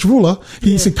young rich ruler.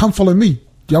 He said, come follow me.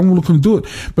 The young ruler couldn't do it.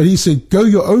 But he said, go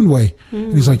your own way.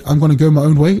 And he's like, I'm going to go my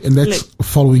own way. And that's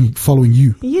following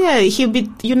you. Yeah. You'll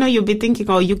be thinking,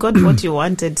 oh, you got what you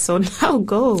wanted. So now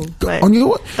go. But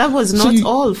that was not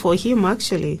all for him,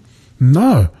 actually.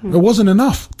 No, it wasn't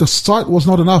enough. The sight was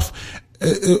not enough.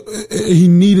 He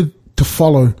needed to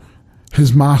follow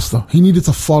his master. He needed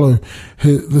to follow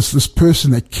this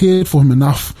person that cared for him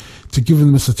enough to give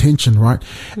him this attention, right?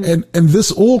 And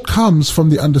this all comes from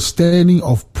the understanding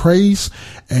of praise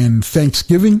and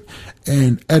thanksgiving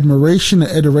and admiration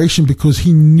and adoration, because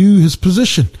he knew his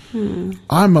position.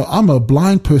 I'm a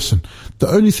blind person. The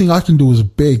only thing I can do is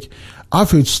beg. I've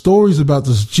heard stories about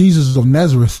this Jesus of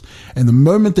Nazareth, and the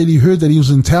moment that he heard that he was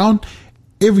in town,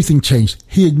 everything changed.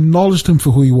 He acknowledged him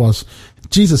for who he was.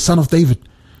 Jesus, son of David,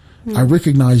 I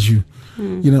recognize you. I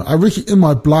in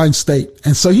my blind state.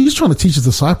 And so he's trying to teach his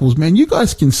disciples, man, you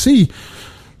guys can see,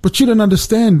 but you don't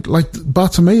understand like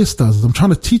Bartimaeus does. I'm trying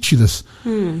to teach you this.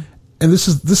 And this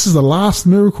is the last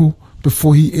miracle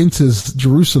before he enters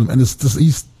Jerusalem. And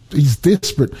he's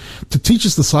desperate to teach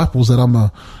his disciples that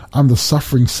I'm the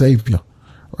suffering savior,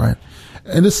 right?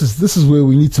 And this is where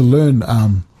we need to learn,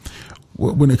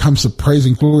 when it comes to praise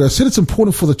and glory. I said it's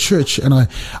important for the church, and I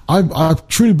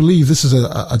truly believe this is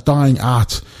a dying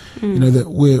art, that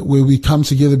where we come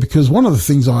together, because one of the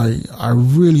things I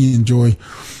really enjoy,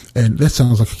 and that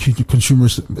sounds like a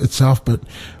consumerist itself, but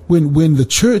when the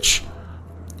church,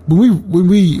 when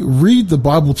we read the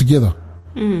Bible together,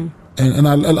 and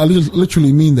I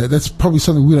literally mean that. That's probably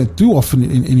something we don't do often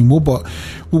anymore, but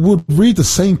we would read the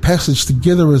same passage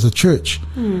together as a church,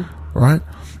 right?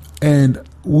 And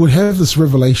we'll have this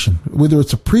revelation, whether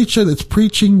it's a preacher that's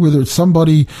preaching, whether it's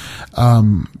somebody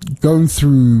going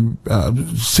through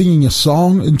singing a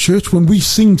song in church. When we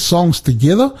sing songs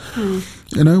together,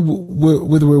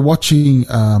 whether we're watching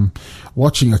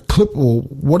a clip or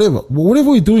whatever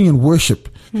we're doing in worship,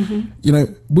 when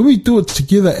we do it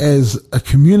together as a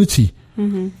community,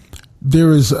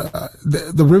 there is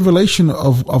the revelation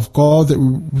of God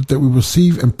that we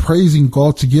receive, and praising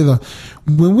God together.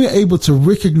 When we're able to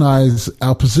recognize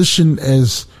our position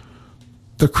as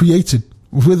the created,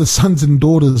 we're the sons and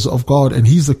daughters of God, and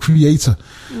He's the creator,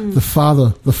 the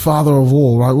Father of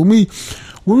all, right? When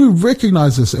we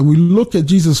recognize this and we look at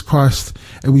Jesus Christ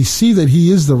and we see that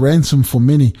He is the ransom for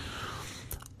many,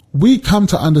 we come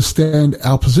to understand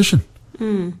our position.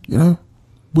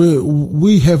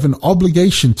 We have an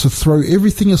obligation to throw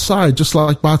everything aside, just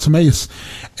like Bartimaeus.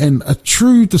 And a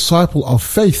true disciple of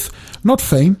faith, not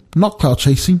fame, not clout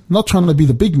chasing, not trying to be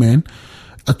the big man,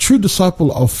 a true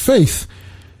disciple of faith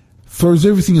throws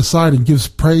everything aside and gives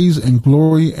praise and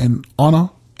glory and honor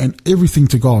and everything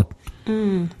to God.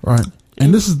 Right?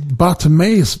 And this is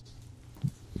Bartimaeus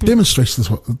demonstrates this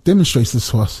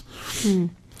to us.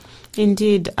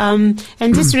 Indeed. And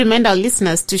just remind our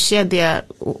listeners to share their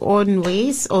own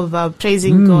ways of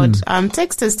praising God.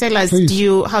 Text us, tell us, Please.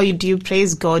 how do you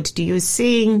praise God? Do you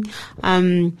sing?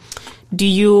 Do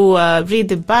you read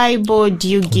the Bible? Do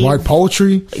you give write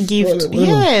poetry?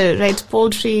 Write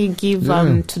poetry, give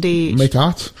to the make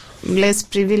art. less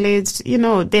privileged.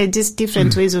 There are just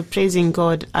different ways of praising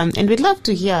God. And we'd love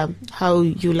to hear how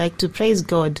you like to praise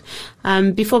God.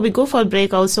 Before we go for a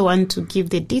break, I also want to give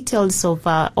the details of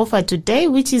our offer today,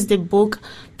 which is the book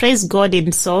Praise God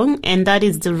in Song, and that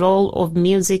is the role of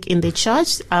music in the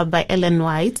church by Ellen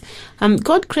White.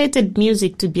 God created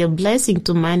music to be a blessing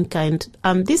to mankind.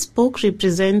 This book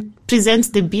presents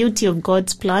the beauty of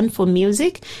God's plan for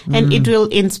music, and it will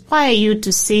inspire you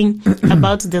to sing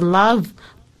about the love,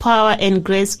 power, and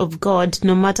grace of God,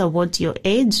 no matter what your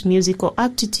age, musical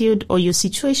aptitude, or your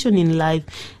situation in life.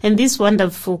 And this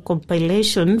wonderful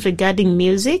compilation regarding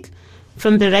music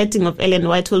from the writing of Ellen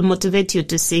White will motivate you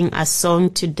to sing a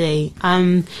song today.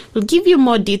 We'll give you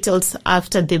more details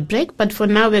after the break, but for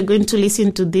now we're going to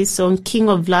listen to this song, King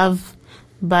of Love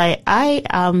by I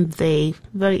Am They.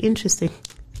 Very interesting.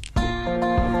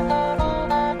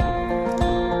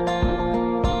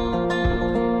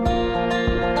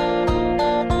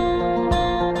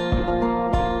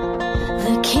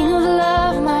 The King of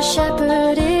Love, my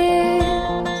shepherd is,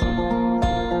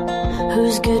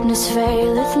 whose goodness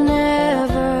faileth never.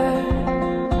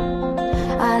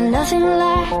 I nothing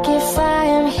lack if I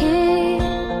am his,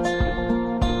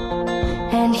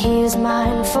 and he is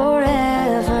mine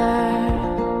forever,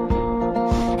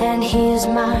 and he is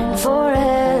mine forever.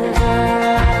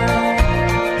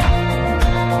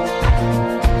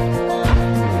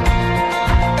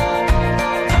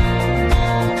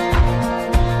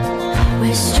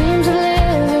 Where streams of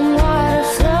living water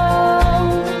flow,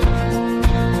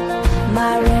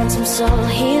 my ransom soul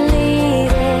he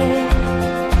leadeth,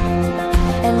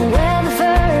 and where the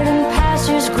verdant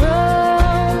pastures grow,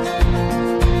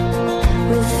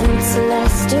 with fruit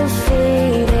celestial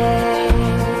feeding,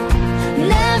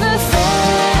 never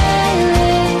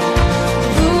failing,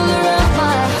 ruler of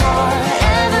my heart,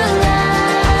 everlasting,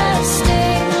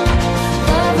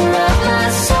 lover of my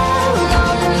soul,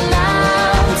 on the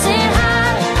mountain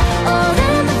high, or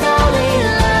in the valley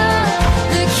low,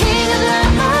 the King of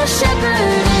Love, my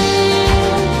shepherd is,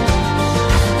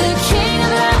 the King of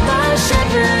Love, my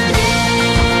shepherd is.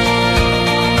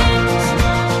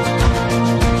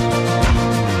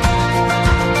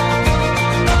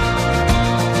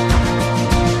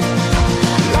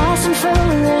 Lost and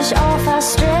foolish, off I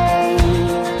strayed,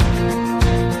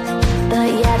 but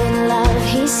yet in love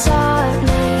he sought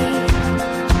me,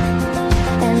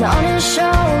 and on his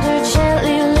shoulder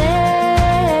gently laid,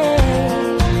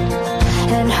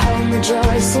 and home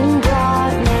rejoicing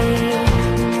brought me.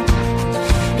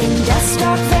 In death's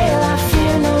dark veil I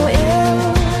fear no ill,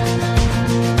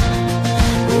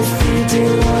 with thee,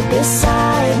 dear Lord,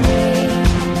 beside me.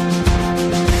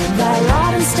 Thy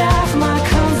rod and staff my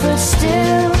comfort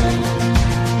still,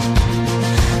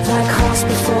 thy cross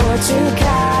before to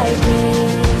guide me.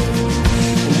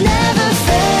 Never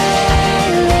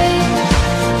failing,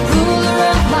 ruler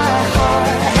of my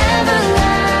heart,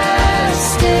 everlasting,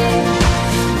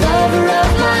 lover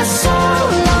of my soul,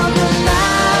 on the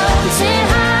mountain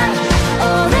high,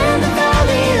 or in the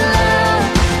valley low,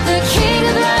 the King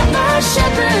of Love, my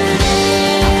shepherd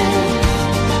is,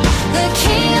 the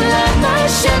King of Love, my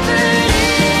shepherd is.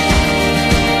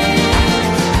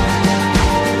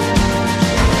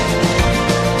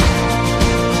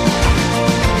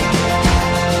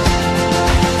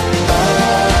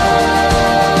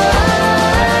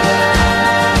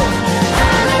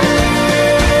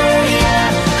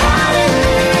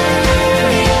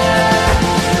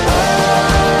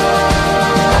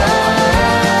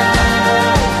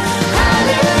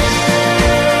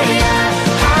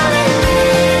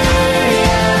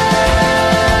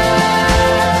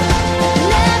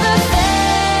 Never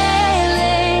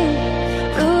failing,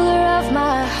 ruler of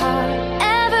my heart,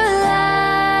 everlasting,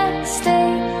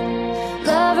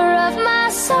 lover of my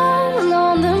soul,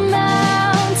 on the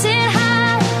mountain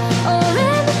high, or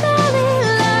in the valley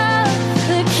low,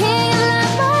 the King of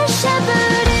Love, my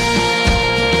shepherd is.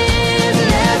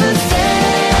 Never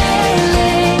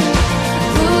failing,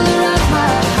 ruler of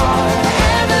my heart,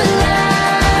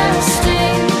 everlasting,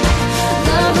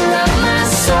 lover of my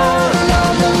soul,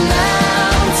 on the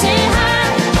mountain high,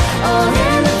 or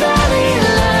in the valley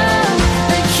low,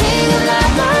 the King of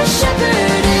Love, my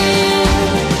shepherd is,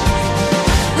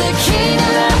 the King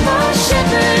of Love, my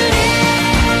shepherd is.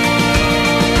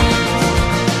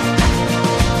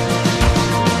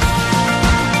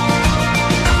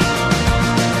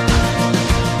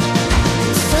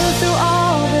 So through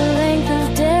all the length of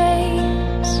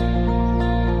days,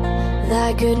 thy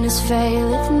goodness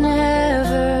faileth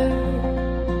never.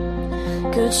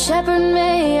 Good shepherd,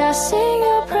 may I sing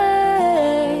your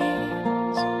praise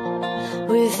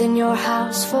within your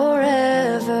house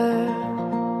forever,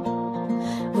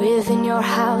 within your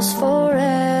house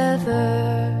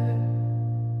forever.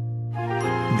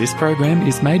 This program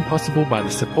is made possible by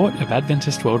the support of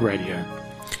Adventist World Radio.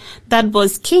 That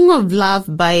was King of Love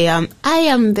by I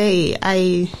Am They.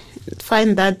 I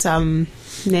find that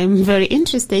name very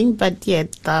interesting, but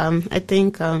yet I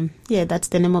think that's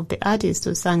the name of the artist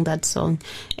who sang that song.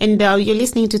 And you're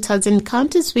listening to Tales and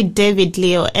Encounters with David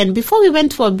Leo. And before we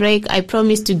went for a break, I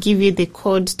promised to give you the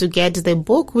code to get the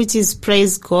book, which is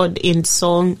Praise God in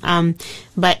Song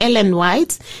by Ellen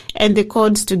White. And the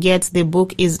code to get the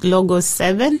book is Logos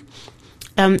 7.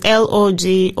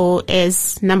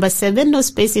 LOGOS number 7, no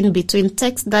space in between.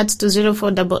 Text that to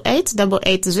 0488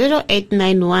 880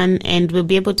 891 and we'll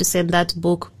be able to send that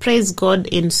book, Praise God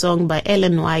in Song by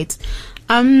Ellen White.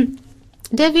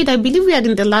 David, I believe we are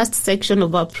in the last section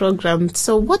of our program.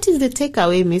 So what is the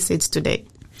takeaway message today?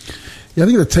 Yeah, I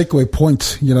think the takeaway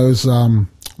point, is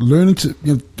learning to,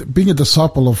 being a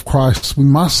disciple of Christ, we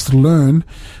must learn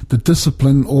the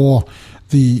discipline or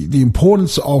the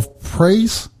importance of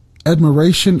praise,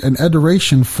 admiration and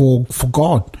adoration for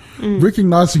God,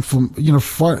 recognizing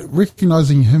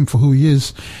recognizing Him for who He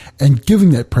is and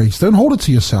giving that praise. Don't hold it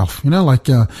to yourself, do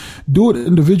it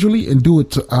individually and do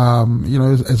it,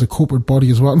 as a corporate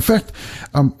body as well. In fact,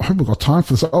 I hope we've got time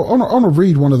for this. I want to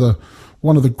read one of the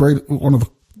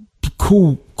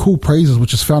cool praises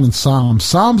which is found in Psalms.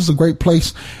 Psalms is a great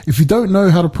place. If you don't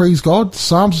know how to praise God,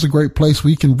 Psalms is a great place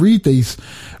where you can read these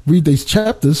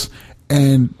chapters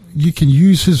and you can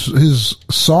use his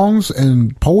songs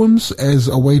and poems as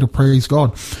a way to praise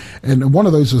God. And one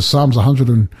of those is Psalms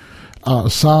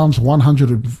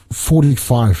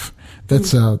 145.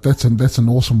 That's an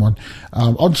awesome one.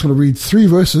 I'm just going to read 3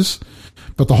 verses,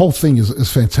 but the whole thing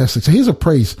is fantastic. So here's a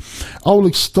praise. I will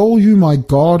extol you, my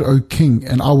God, O King,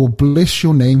 and I will bless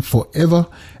your name forever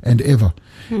and ever.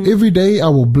 Every day I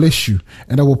will bless you,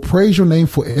 and I will praise your name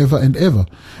forever and ever.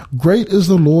 Great is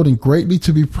the Lord and greatly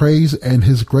to be praised, and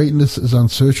his greatness is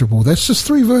unsearchable. That's just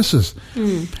 3 verses.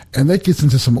 And that gets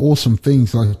into some awesome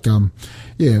things like,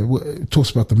 it talks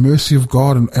about the mercy of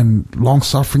God and long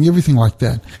suffering, everything like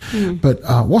that. But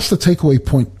what's the takeaway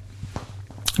point?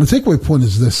 The takeaway point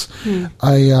is this.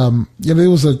 There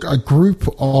was a group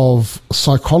of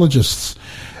psychologists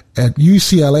at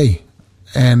UCLA,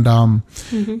 and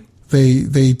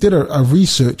they did a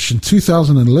research in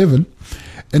 2011,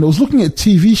 and it was looking at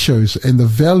TV shows and the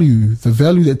value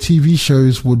that TV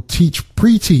shows would teach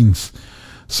preteens.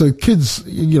 So kids,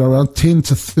 around 10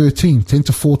 to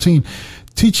 14,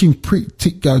 giving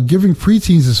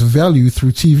preteens this value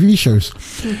through TV shows.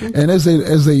 And as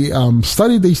they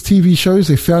studied these TV shows,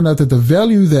 they found out that the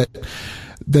value that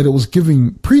it was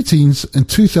giving preteens in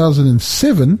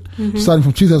 2007, starting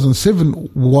from 2007,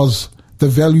 was the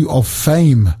value of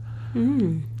fame.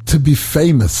 To be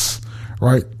famous,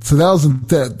 right? So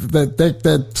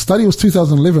that study was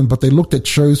 2011, but they looked at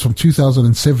shows from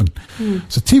 2007.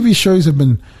 So TV shows have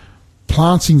been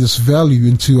planting this value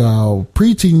into our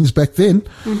preteens back then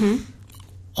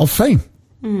of fame,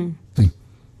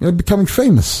 becoming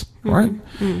famous, right?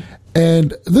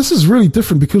 And this is really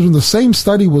different because when the same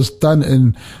study was done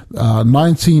in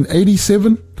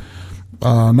 1987,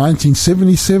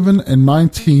 1977 and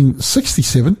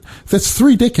 1967, that's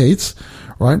 3 decades,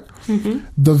 right?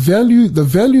 The value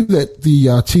that the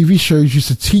TV shows used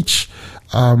to teach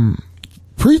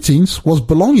preteens was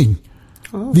belonging,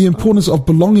 the importance of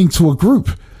belonging to a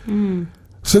group.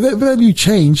 So that value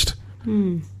changed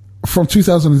from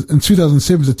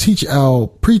 2007 to teach our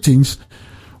preteens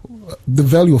the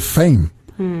value of fame,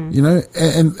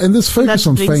 and this focus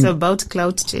on fame. That brings about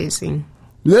clout chasing.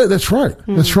 Yeah, that's right.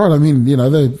 That's right. I mean,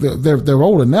 they're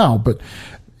older now, but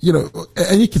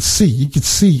and you could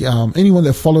see anyone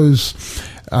that follows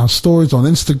stories on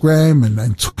Instagram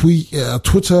and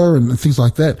Twitter and things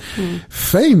like that.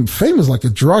 Fame is like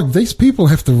a drug. These people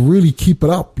have to really keep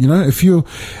it up. If you're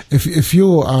if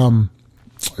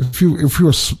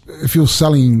you're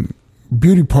selling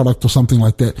beauty product or something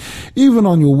like that, even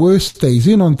on your worst days,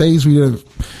 even on days where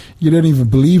you don't even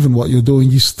believe in what you're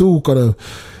doing, you still gotta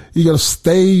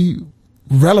stay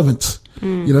relevant,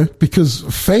 because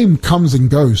fame comes and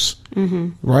goes,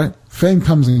 right? Fame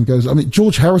comes and goes. I mean,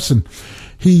 George Harrison,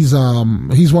 he's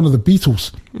one of the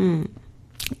Beatles.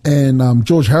 And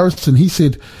George Harrison, he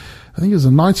said, I think it was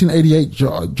in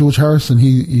 1988, George Harrison,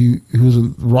 he was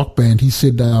a rock band. He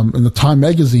said in the Time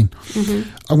magazine,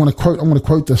 I want to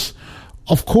quote this.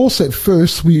 Of course, at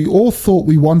first, we all thought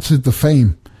we wanted the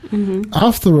fame.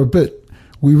 After a bit,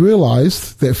 we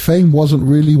realized that fame wasn't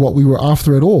really what we were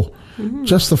after at all,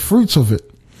 just the fruits of it.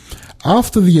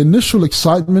 After the initial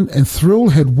excitement and thrill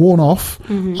had worn off,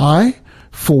 I,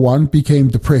 for one, became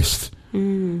depressed.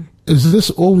 is this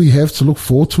all we have to look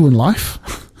forward to in life?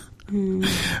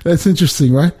 That's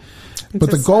interesting, right?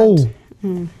 But the goal,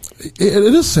 it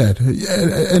is sad.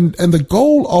 And the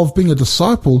goal of being a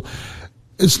disciple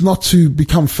is not to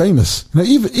become famous. Now,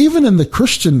 even in the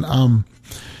Christian,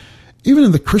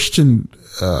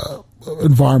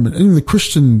 environment, in the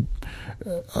Christian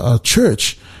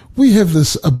church, we have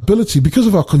this ability, because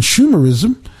of our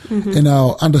consumerism and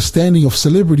our understanding of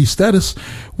celebrity status,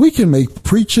 we can make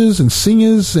preachers and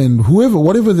singers and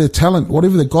whatever their talent,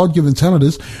 whatever their God-given talent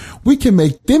is, we can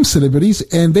make them celebrities,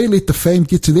 and they let the fame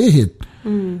get to their head.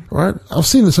 Right? I've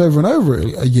seen this over and over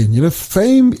again. You know,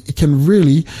 fame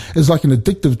is like an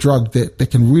addictive drug that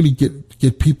can really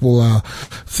get people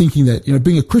thinking that, you know,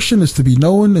 being a Christian is to be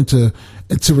known and to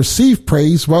receive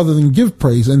praise rather than give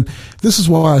praise. And this is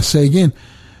why I say again,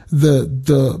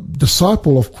 the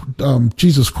disciple of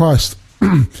Jesus Christ,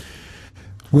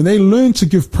 when they learn to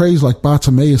give praise like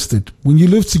Bartimaeus did, when you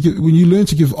learn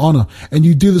to give honor, and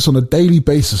you do this on a daily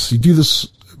basis, you do this,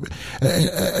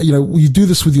 you do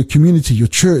this with your community, your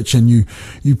church, and you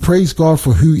praise God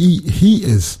for who He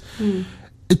is.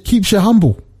 It keeps you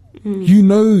humble. You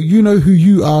know who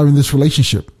you are in this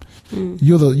relationship.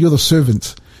 You're the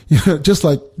servant. You know, just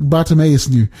like Bartimaeus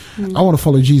knew, I want to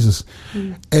follow Jesus.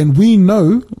 And we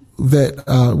know that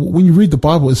when you read the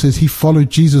Bible, it says he followed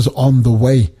Jesus on the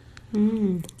way.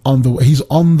 He's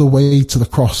on the way to the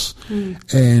cross.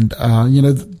 And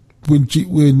when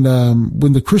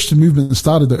the Christian movement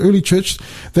started, the early church,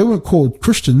 they weren't called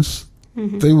Christians.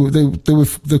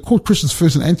 They're called Christians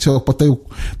first in Antioch, but they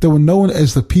were known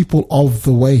as the people of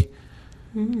the way.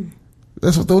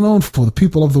 That's what they were known for, the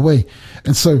people of the way.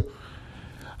 And so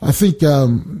I think,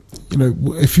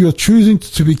 if you're choosing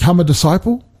to become a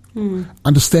disciple,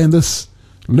 understand this,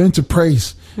 learn to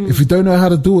praise. If you don't know how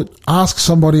to do it, ask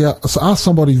somebody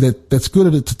that's good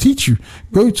at it to teach you.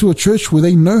 Go to a church where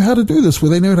they know how to do this, where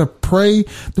they know how to pray,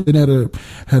 they know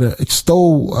how to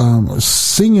extol,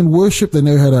 sing and worship. They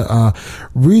know how to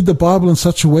read the Bible in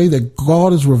such a way that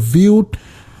God is revealed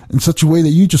in such a way that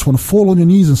you just want to fall on your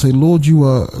knees and say, Lord, you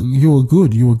are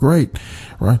good, you are great,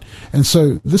 right? And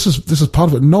so this is part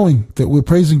of it, knowing that we're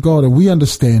praising God and we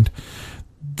understand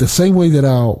the same way that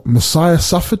our Messiah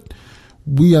suffered.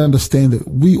 We understand that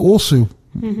we also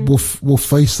will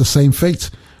face the same fate.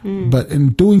 But in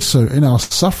doing so, in our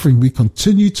suffering, we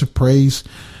continue to praise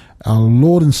our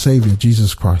Lord and Savior,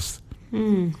 Jesus Christ.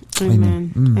 Amen.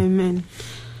 Amen.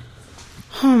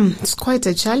 It's quite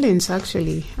a challenge,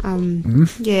 actually.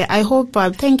 Yeah, I hope.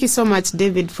 Thank you so much,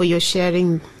 David, for your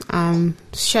sharing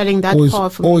that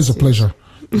powerful. Always a pleasure.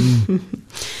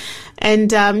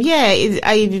 And I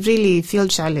really feel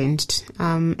challenged.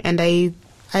 And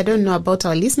I don't know about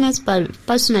our listeners, but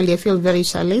personally, I feel very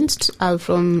challenged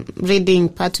from reading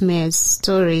Bartimaeus'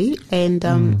 story. And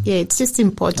it's just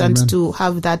important to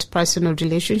have that personal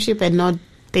relationship and not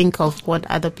think of what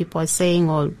other people are saying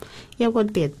or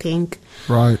what they think.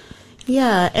 Right.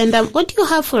 Yeah. And what do you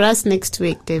have for us next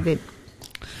week, David?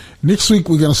 Next week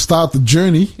we're going to start the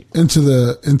journey into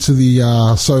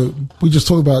the. So we just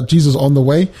talked about Jesus on the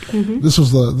way. This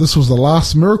was the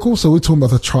last miracle. So we're talking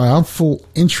about the triumphal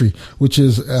entry, which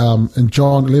is in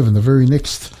John 11, the very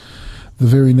next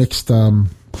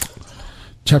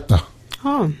chapter.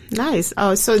 Oh, nice.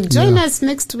 Oh, so join us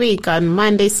next week on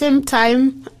Monday, same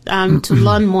time, to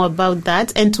learn more about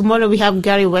that. And tomorrow we have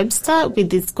Gary Webster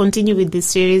continue with this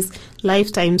series,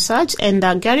 Lifetime Search.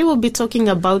 And Gary will be talking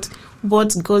about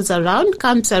what goes around,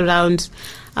 comes around.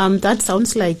 That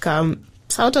sounds like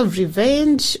sort of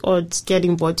revenge or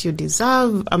getting what you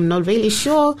deserve. I'm not really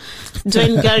sure.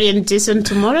 Join Gary and Jason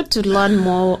tomorrow to learn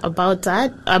more about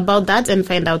that and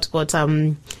find out what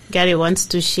Gary wants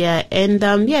to share. And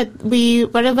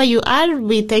wherever you are,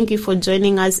 we thank you for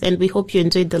joining us, and we hope you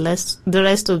enjoyed the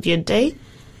rest of your day.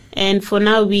 And for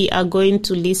now, we are going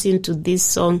to listen to this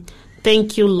song,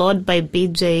 Thank You, Lord, by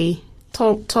BJ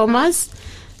Thomas.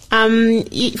 From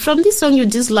this song, you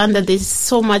just learned that there's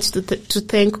so much to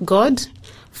thank God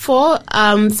for.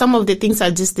 Some of the things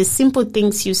are just the simple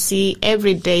things you see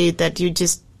every day that you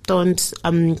just don't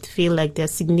feel like their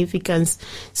significance.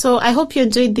 So I hope you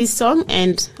enjoyed this song,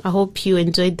 and I hope you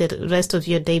enjoyed the rest of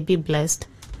your day. Be blessed.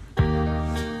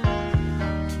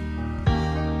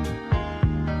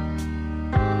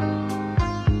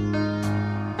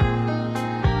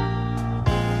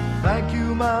 Thank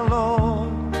you, my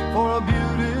Lord, for a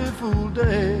beautiful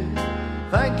day.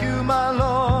 Thank you, my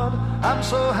Lord, I'm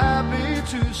so happy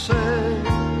to say.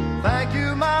 Thank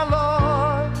you, my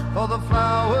Lord, for the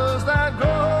flowers that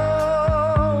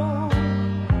grow.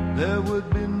 There would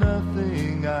be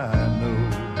nothing I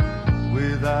know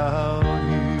without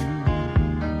you.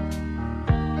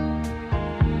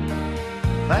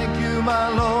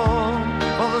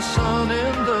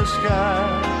 the sky.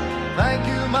 Thank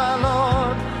you, my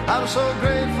Lord, I'm so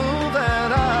grateful that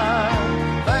I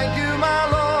thank you, my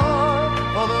Lord,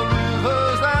 for the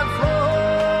rivers that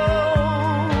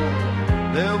flow.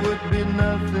 There would be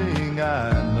nothing I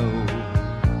know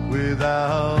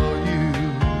without you.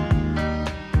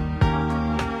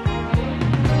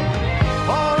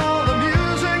 For all the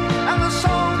music and the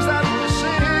songs that we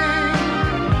sing,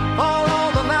 for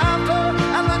all the laughter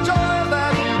and the joy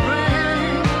that you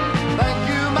bring, thank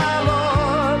you, my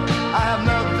Lord, I have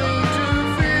nothing to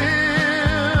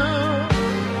fear,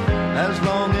 as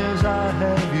long as I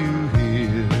have you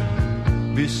here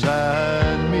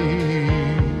beside me.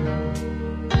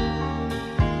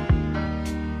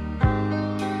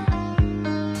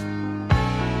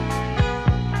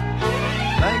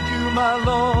 Thank you, my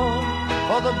Lord,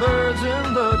 for the birds in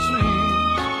the trees.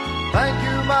 Thank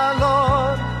you, my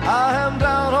Lord, I am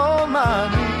down on my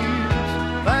knees.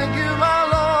 Thank you, my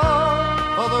Lord,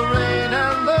 for the rain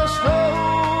and the snow.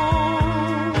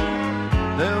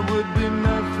 There would be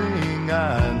nothing I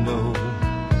know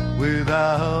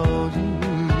without you.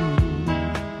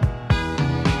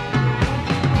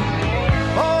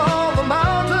 For all the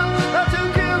mountains that you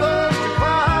give us to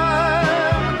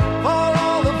climb, for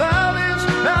all the valleys,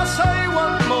 may I say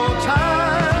one more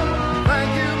time,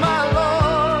 thank you, my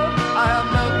Lord, I have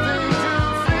nothing to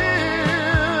fear,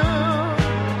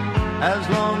 as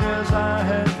long as I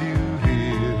have you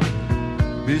here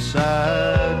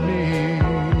beside me.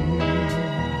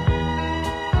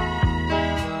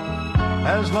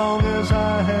 As long as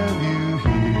I have you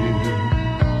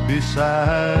here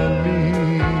beside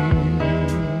me.